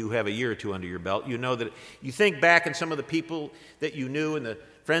 Those of you who have a year or two under your belt, you know that you think back on some of the people that you knew and the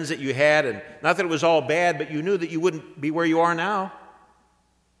friends that you had, and not that it was all bad, but you knew that you wouldn't be where you are now.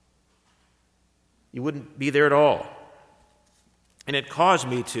 You wouldn't be there at all. And it caused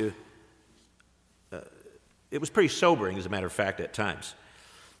me to, it was pretty sobering, as a matter of fact, at times.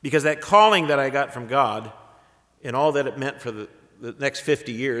 Because that calling that I got from God and all that it meant for the next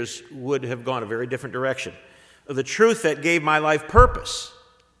 50 years would have gone a very different direction. The truth that gave my life purpose,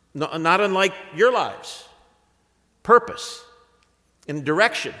 not unlike your lives, purpose and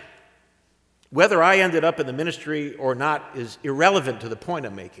direction. Whether I ended up in the ministry or not is irrelevant to the point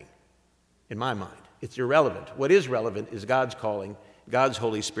I'm making, in my mind. It's irrelevant. What is relevant is God's calling, God's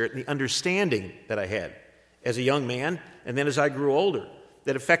Holy Spirit, and the understanding that I had as a young man, and then as I grew older,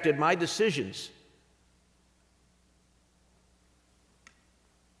 that affected my decisions.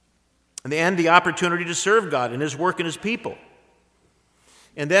 And the opportunity to serve God and His work and His people.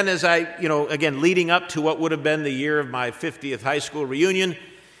 And then as I, again, leading up to what would have been the year of my 50th high school reunion,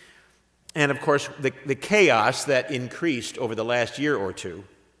 and of course the chaos that increased over the last year or two,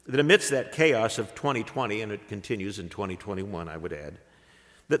 that amidst that chaos of 2020, and it continues in 2021, I would add,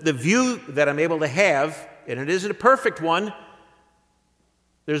 that the view that I'm able to have, and it isn't a perfect one,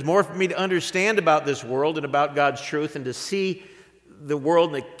 there's more for me to understand about this world and about God's truth and to see the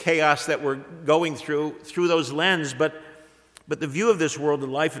world and the chaos that we're going through those lenses, but the view of this world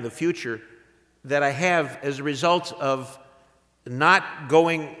and life in the future that I have as a result of not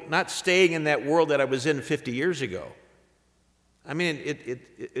staying in that world that I was in 50 years ago. I mean,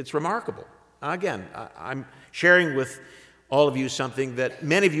 it's remarkable. Again, I'm sharing with all of you something that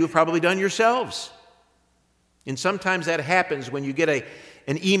many of you have probably done yourselves. And sometimes that happens when you get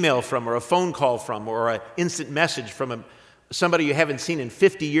an email from or a phone call from or an instant message from somebody you haven't seen in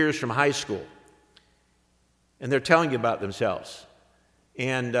 50 years from high school. And they're telling you about themselves.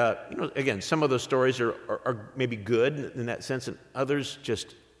 And, again, some of those stories are maybe good in that sense, and others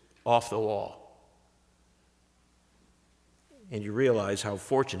just off the wall. And you realize how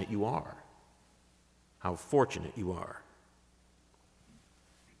fortunate you are. How fortunate you are.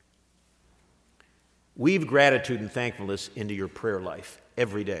 Weave gratitude and thankfulness into your prayer life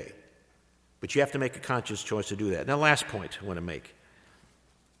every day. But you have to make a conscious choice to do that. Now, last point I want to make.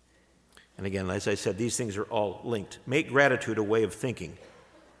 And again, as I said, these things are all linked. Make gratitude a way of thinking,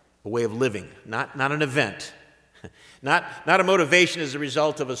 a way of living, not an event. Not a motivation as a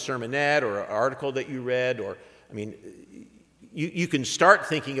result of a sermonette or an article that you read. You can start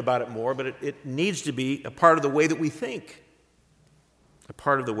thinking about it more, but it needs to be a part of the way that we think. A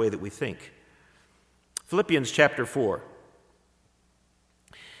part of the way that we think. Philippians chapter 4.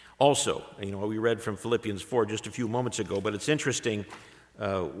 Also, we read from Philippians 4 just a few moments ago, but it's interesting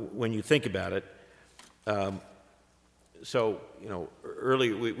when you think about it.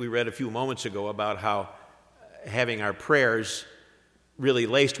 Early we read a few moments ago about how having our prayers really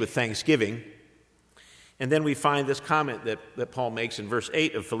laced with thanksgiving. And then we find this comment that Paul makes in verse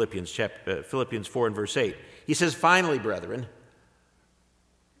 8 of Philippians 4 and verse 8. He says, "Finally, brethren,"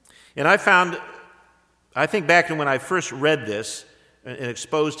 and I think back to when I first read this and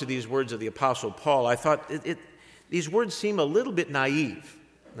exposed to these words of the Apostle Paul, I thought these words seem a little bit naive.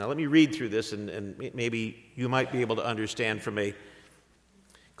 Now let me read through this and maybe you might be able to understand from a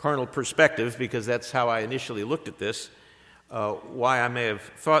carnal perspective, because that's how I initially looked at this, why I may have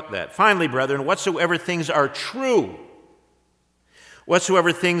thought that. "Finally, brethren, whatsoever things are true,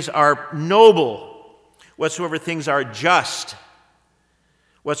 whatsoever things are noble, whatsoever things are just,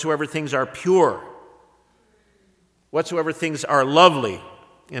 whatsoever things are pure, whatsoever things are lovely,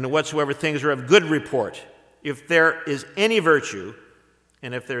 and whatsoever things are of good report, if there is any virtue,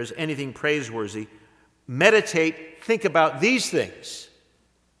 and if there is anything praiseworthy, meditate, think about these things.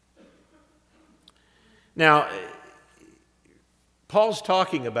 Now, Paul's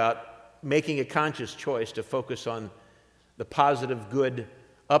talking about making a conscious choice to focus on the positive, good,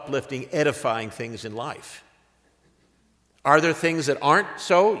 uplifting, edifying things in life. Are there things that aren't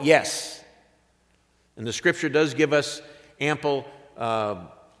so? Yes. And the Scripture does give us ample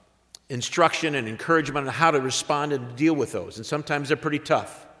instruction and encouragement on how to respond and deal with those. And sometimes they're pretty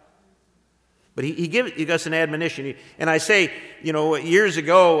tough. But he gives us an admonition. And I say, years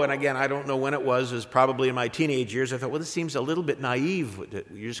ago, and again, I don't know when it was probably in my teenage years, I thought, well, this seems a little bit naive.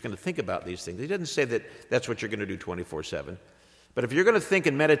 You're just going to think about these things. He doesn't say that that's what you're going to do 24/7. But if you're going to think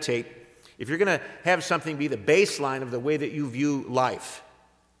and meditate, if you're going to have something be the baseline of the way that you view life,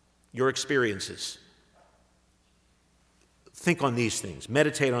 your experiences, think on these things.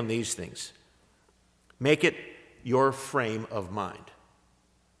 Meditate on these things. Make it your frame of mind,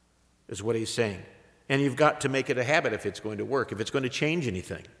 is what he's saying. And you've got to make it a habit if it's going to work, if it's going to change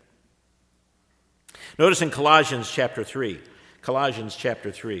anything. Notice in Colossians chapter 3. Colossians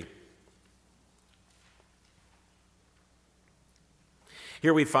chapter 3.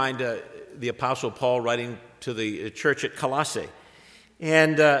 Here we find the Apostle Paul writing to the church at Colossae.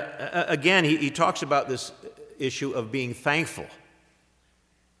 And again, he talks about this issue of being thankful.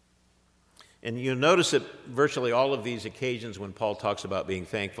 And you'll notice that virtually all of these occasions when Paul talks about being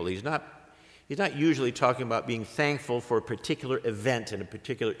thankful, he's not usually talking about being thankful for a particular event and a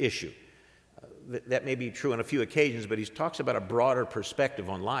particular issue. That may be true on a few occasions, but he talks about a broader perspective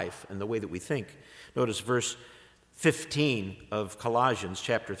on life and the way that we think. Notice verse 15 of Colossians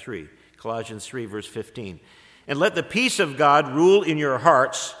chapter 3. Colossians 3, verse 15. And let the peace of God rule in your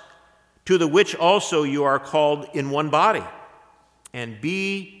hearts, to the which also you are called in one body. And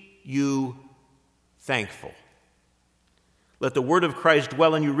be you thankful. Let the word of Christ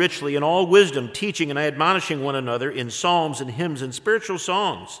dwell in you richly in all wisdom, teaching and admonishing one another in psalms and hymns and spiritual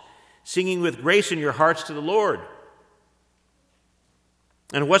songs, singing with grace in your hearts to the Lord.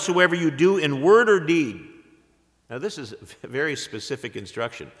 And whatsoever you do in word or deed. Now, this is a very specific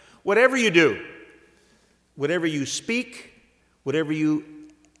instruction. Whatever you do, whatever you speak, whatever you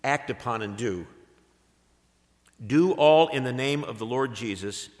act upon and do all in the name of the Lord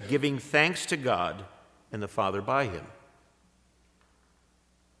Jesus, giving thanks to God and the Father by him.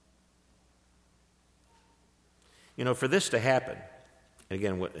 For this to happen,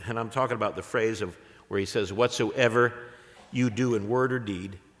 again, and I'm talking about the phrase of where he says, whatsoever you do in word or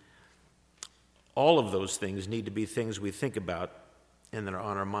deed, all of those things need to be things we think about and that are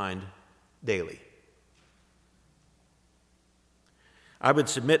on our mind daily. I would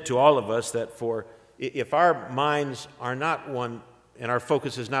submit to all of us that if our minds are not one, and our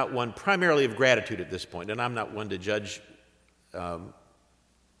focus is not one primarily of gratitude at this point, and I'm not one to judge to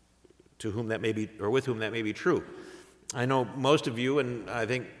whom that may be, or with whom that may be true. I know most of you, and I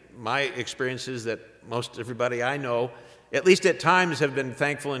think my experience is that most everybody I know, at least at times, have been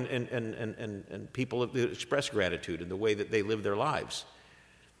thankful and people have expressed gratitude in the way that they live their lives.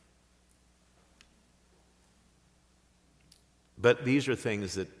 But these are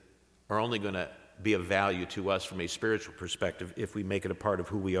things that are only going to be of value to us from a spiritual perspective if we make it a part of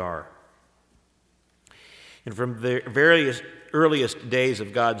who we are. And from the various earliest days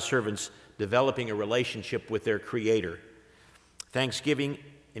of God's servants developing a relationship with their Creator, thanksgiving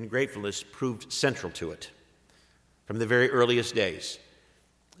and gratefulness proved central to it. From the very earliest days.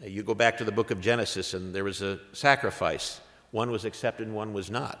 You go back to the book of Genesis, and there was a sacrifice. One was accepted and one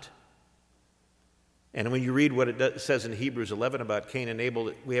was not. And when you read what it says in Hebrews 11 about Cain and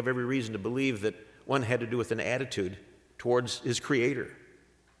Abel, we have every reason to believe that one had to do with an attitude towards his Creator.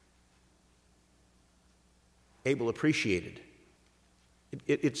 Abel appreciated.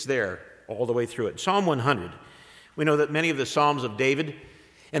 It's there all the way through it. Psalm 100. We know that many of the Psalms of David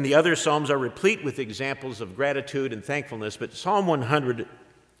and the other Psalms are replete with examples of gratitude and thankfulness, but Psalm 100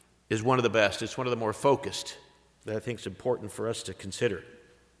 is one of the best. It's one of the more focused that I think is important for us to consider.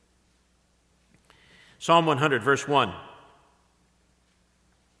 Psalm 100, verse 1.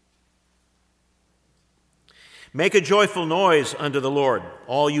 Make a joyful noise unto the Lord,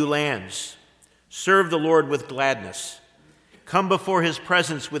 all you lands. Serve the Lord with gladness. Come before his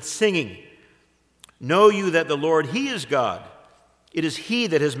presence with singing. Know you that the Lord, he is God. It is he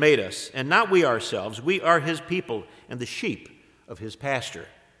that has made us, and not we ourselves. We are his people and the sheep of his pasture.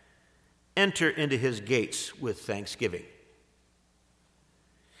 Enter into his gates with thanksgiving.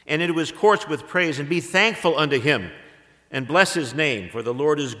 and into his courts with praise, and be thankful unto him, and bless his name, for the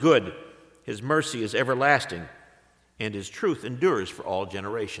Lord is good, his mercy is everlasting, and his truth endures for all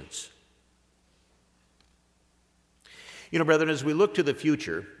generations. You know, brethren, as we look to the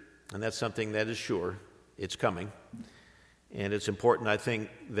future, and that's something that is sure, it's coming, and it's important, I think,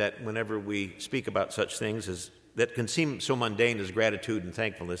 that whenever we speak about such things as that can seem so mundane as gratitude and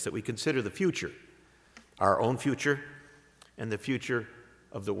thankfulness, that we consider the future, our own future, and the future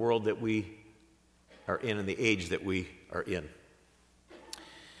of the world that we are in and the age that we are in.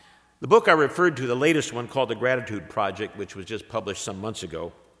 The book I referred to, the latest one called The Gratitude Project, which was just published some months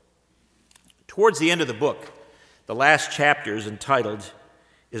ago, towards the end of the book, the last chapter is entitled,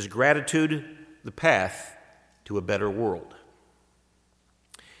 Is Gratitude the Path to a Better World?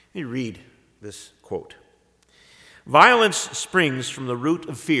 Let me read this quote. Violence springs from the root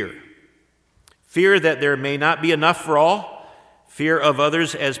of fear. Fear that there may not be enough for all, fear of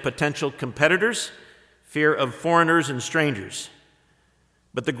others as potential competitors, fear of foreigners and strangers.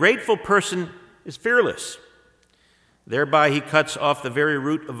 But the grateful person is fearless. Thereby he cuts off the very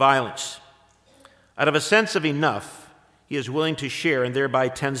root of violence. Out of a sense of enough, he is willing to share and thereby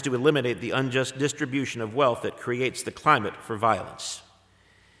tends to eliminate the unjust distribution of wealth that creates the climate for violence.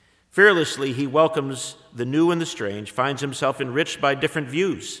 Fearlessly, he welcomes the new and the strange, finds himself enriched by different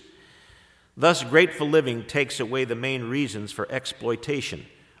views. Thus, grateful living takes away the main reasons for exploitation,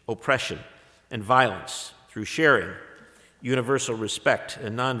 oppression, and violence. Through sharing, universal respect,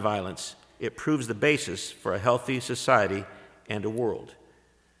 and nonviolence, it proves the basis for a healthy society and a world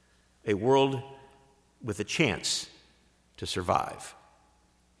with a chance to survive.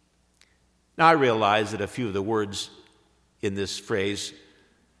 Now, I realize that a few of the words in this phrase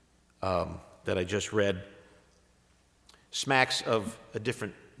that I just read smacks of a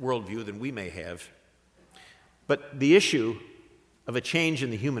different worldview than we may have. But the issue of a change in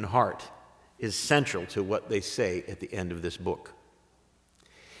the human heart is central to what they say at the end of this book.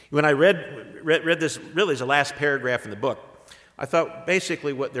 When I read this, really is the last paragraph in the book, I thought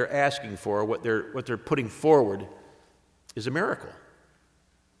basically what they're asking for, what they're putting forward, is a miracle.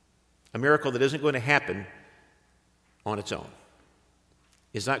 A miracle that isn't going to happen on its own.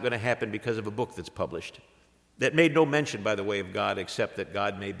 It's not going to happen because of a book that's published that made no mention, by the way, of God, except that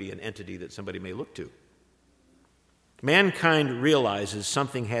God may be an entity that somebody may look to. Mankind realizes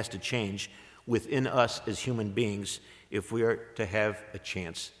something has to change within us as human beings if we are to have a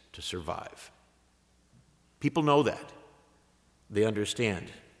chance to survive. People know that. They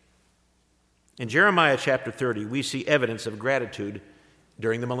understand. In Jeremiah chapter 30, we see evidence of gratitude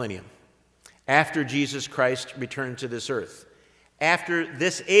during the millennium. After Jesus Christ returned to this earth, after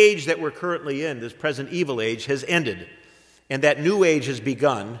this age that we're currently in, this present evil age, has ended, and that new age has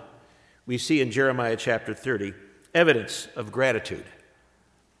begun, we see in Jeremiah chapter 30 evidence of gratitude,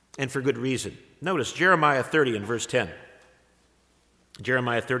 and for good reason. Notice Jeremiah 30 and verse 10.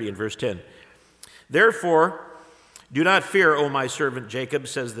 Jeremiah 30 and verse 10. Therefore, do not fear, O my servant Jacob,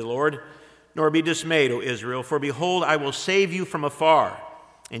 says the Lord, nor be dismayed, O Israel, for behold, I will save you from afar,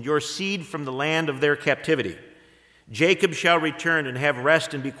 and your seed from the land of their captivity. Jacob shall return and have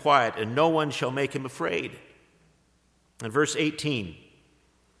rest and be quiet, and no one shall make him afraid. And verse 18,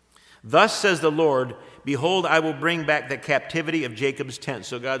 thus says the Lord, behold, I will bring back the captivity of Jacob's tent.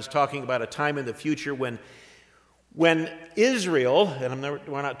 So God's talking about a time in the future when Israel, and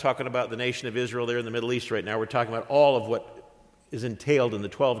we're not talking about the nation of Israel there in the Middle East right now, we're talking about all of what is entailed in the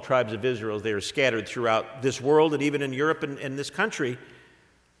 12 tribes of Israel as they are scattered throughout this world and even in Europe and this country,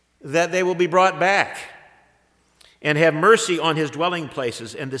 that they will be brought back and have mercy on his dwelling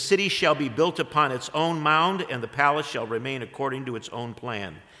places, and the city shall be built upon its own mound, and the palace shall remain according to its own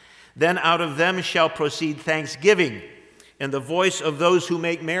plan. Then out of them shall proceed thanksgiving, and the voice of those who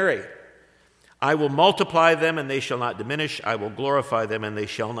make merry. I will multiply them, and they shall not diminish. I will glorify them, and they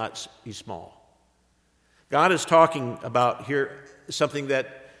shall not be small. God is talking about here something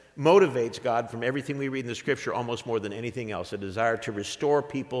that motivates God from everything we read in the Scripture almost more than anything else, a desire to restore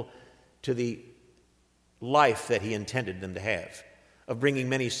people to the life that he intended them to have, of bringing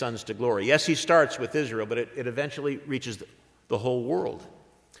many sons to glory. Yes, he starts with Israel, but it eventually reaches the whole world.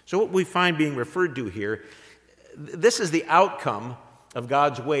 So what we find being referred to here, this is the outcome of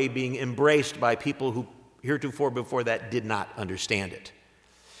God's way being embraced by people who before that did not understand it.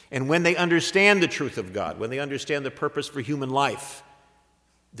 And when they understand the truth of God, when they understand the purpose for human life,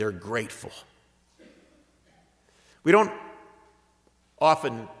 they're grateful. We don't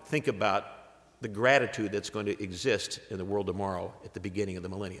often think about the gratitude that's going to exist in the world tomorrow at the beginning of the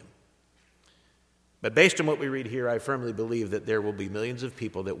millennium. But based on what we read here, I firmly believe that there will be millions of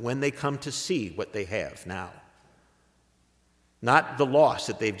people that when they come to see what they have now, not the loss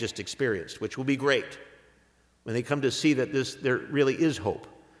that they've just experienced, which will be great when they come to see that there really is hope,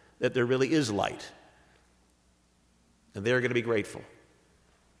 that there really is light. And they're going to be grateful.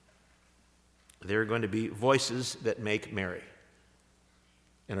 They're going to be voices that make merry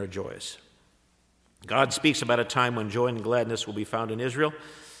and are joyous. God speaks about a time when joy and gladness will be found in Israel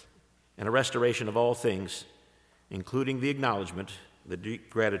and a restoration of all things, including the acknowledgement, the deep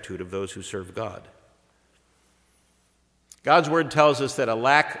gratitude of those who serve God. God's word tells us that a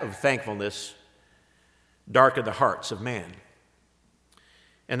lack of thankfulness darkened the hearts of man,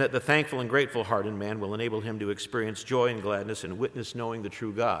 and that the thankful and grateful heart in man will enable him to experience joy and gladness and witness knowing the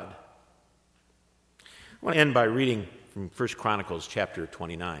true God. I want to end by reading from 1 Chronicles chapter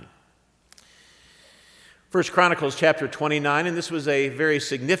 29. 1 Chronicles chapter 29, and this was a very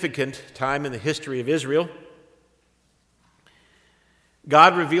significant time in the history of Israel.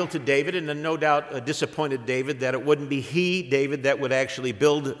 God revealed to David, and no doubt disappointed David, that it wouldn't be he, David, that would actually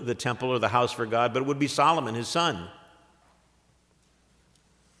build the temple or the house for God, but it would be Solomon, his son.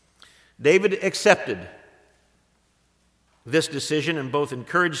 David accepted this decision and both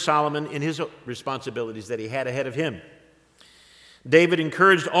encouraged Solomon in his responsibilities that he had ahead of him. David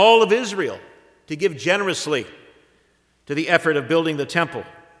encouraged all of Israel to give generously to the effort of building the temple.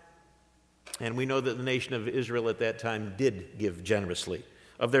 And we know that the nation of Israel at that time did give generously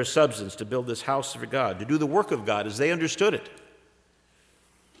of their substance to build this house for God, to do the work of God as they understood it.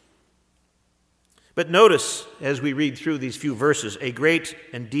 But notice, as we read through these few verses, a great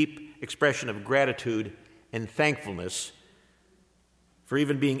and deep expression of gratitude and thankfulness for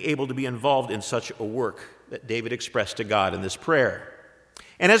even being able to be involved in such a work that David expressed to God in this prayer.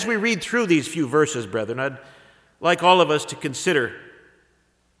 And as we read through these few verses, brethren, I'd like all of us to consider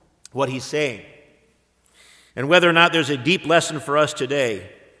what he's saying and whether or not there's a deep lesson for us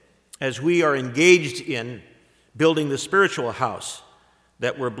today as we are engaged in building the spiritual house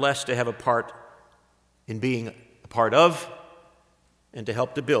that we're blessed to have a part in being a part of and to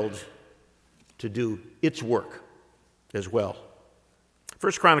help to build, to do its work as well.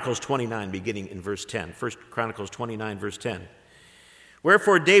 1 Chronicles 29, beginning in verse 10. 1 Chronicles 29, verse 10.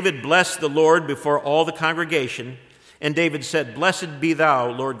 Wherefore David blessed the Lord before all the congregation, and David said, Blessed be thou,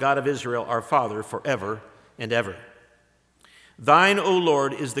 Lord God of Israel, our Father, forever and ever. Thine, O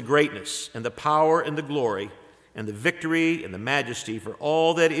Lord, is the greatness, and the power, and the glory, and the victory, and the majesty, for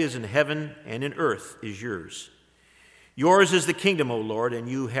all that is in heaven and in earth is yours. Yours is the kingdom, O Lord, and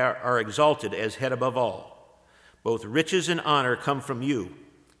you are exalted as head above all. Both riches and honor come from you,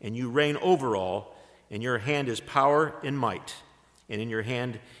 and you reign over all. In your hand is power and might, and in your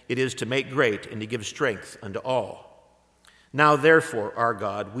hand it is to make great and to give strength unto all. Now therefore, our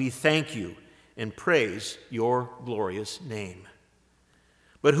God, we thank you and praise your glorious name.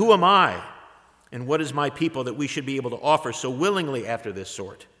 But who am I, and what is my people, that we should be able to offer so willingly after this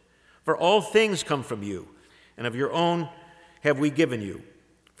sort? For all things come from you, and of your own have we given you.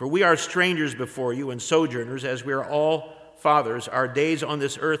 For we are strangers before you and sojourners, as we are all fathers. Our days on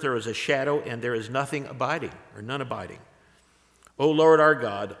this earth are as a shadow, and there is nothing abiding, or none abiding. O Lord our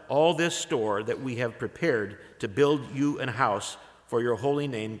God, all this store that we have prepared to build you an house for your holy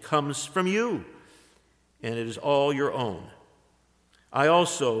name comes from you, and it is all your own. I know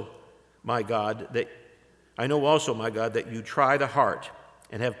also, my God, that you try the heart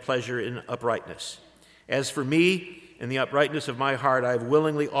and have pleasure in uprightness. As for me, in the uprightness of my heart, I have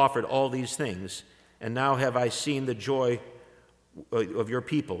willingly offered all these things, and now have I seen the joy of your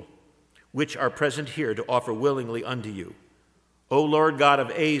people, which are present here to offer willingly unto you. O Lord God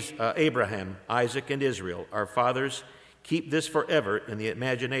of Abraham, Isaac, and Israel, our fathers, keep this forever in the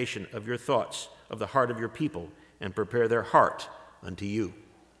imagination of your thoughts of the heart of your people, and prepare their heart unto you.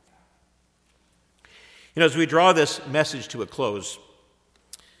 As we draw this message to a close,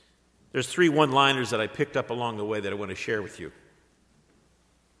 there's 3 one-liners that I picked up along the way that I want to share with you.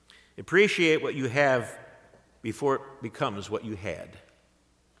 Appreciate what you have before it becomes what you had.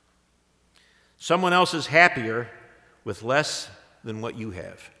 Someone else is happier with less than what you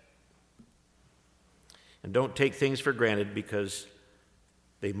have. And don't take things for granted because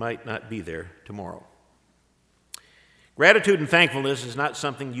they might not be there tomorrow. Gratitude and thankfulness is not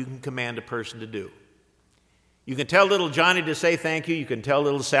something you can command a person to do. You can tell little Johnny to say thank you. You can tell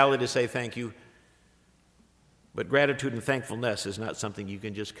little Sally to say thank you. But gratitude and thankfulness is not something you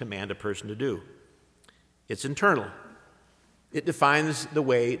can just command a person to do. It's internal. It defines the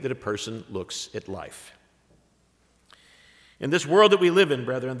way that a person looks at life. In this world that we live in,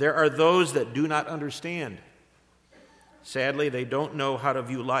 brethren, there are those that do not understand. Sadly, they don't know how to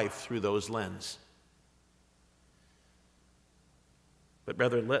view life through those lenses. But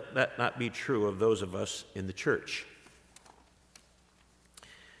brethren, let that not be true of those of us in the church.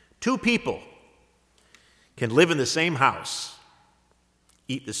 Two people can live in the same house,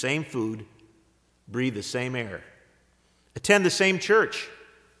 eat the same food, breathe the same air, attend the same church,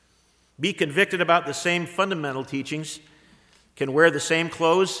 be convicted about the same fundamental teachings, can wear the same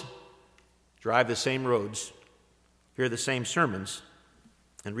clothes, drive the same roads, hear the same sermons,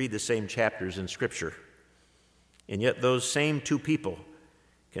 and read the same chapters in Scripture. And yet those same two people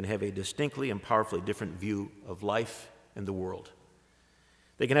can have a distinctly and powerfully different view of life and the world.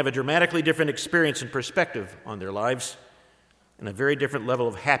 They can have a dramatically different experience and perspective on their lives and a very different level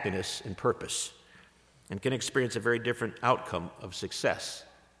of happiness and purpose, and can experience a very different outcome of success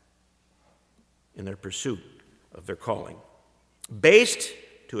in their pursuit of their calling, based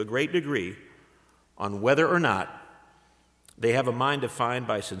to a great degree on whether or not they have a mind defined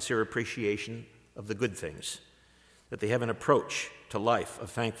by sincere appreciation of the good things, that they have an approach to life of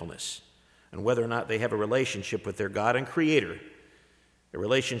thankfulness, and whether or not they have a relationship with their God and Creator, a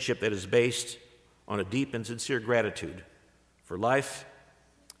relationship that is based on a deep and sincere gratitude for life,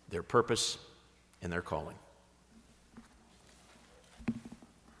 their purpose, and their calling.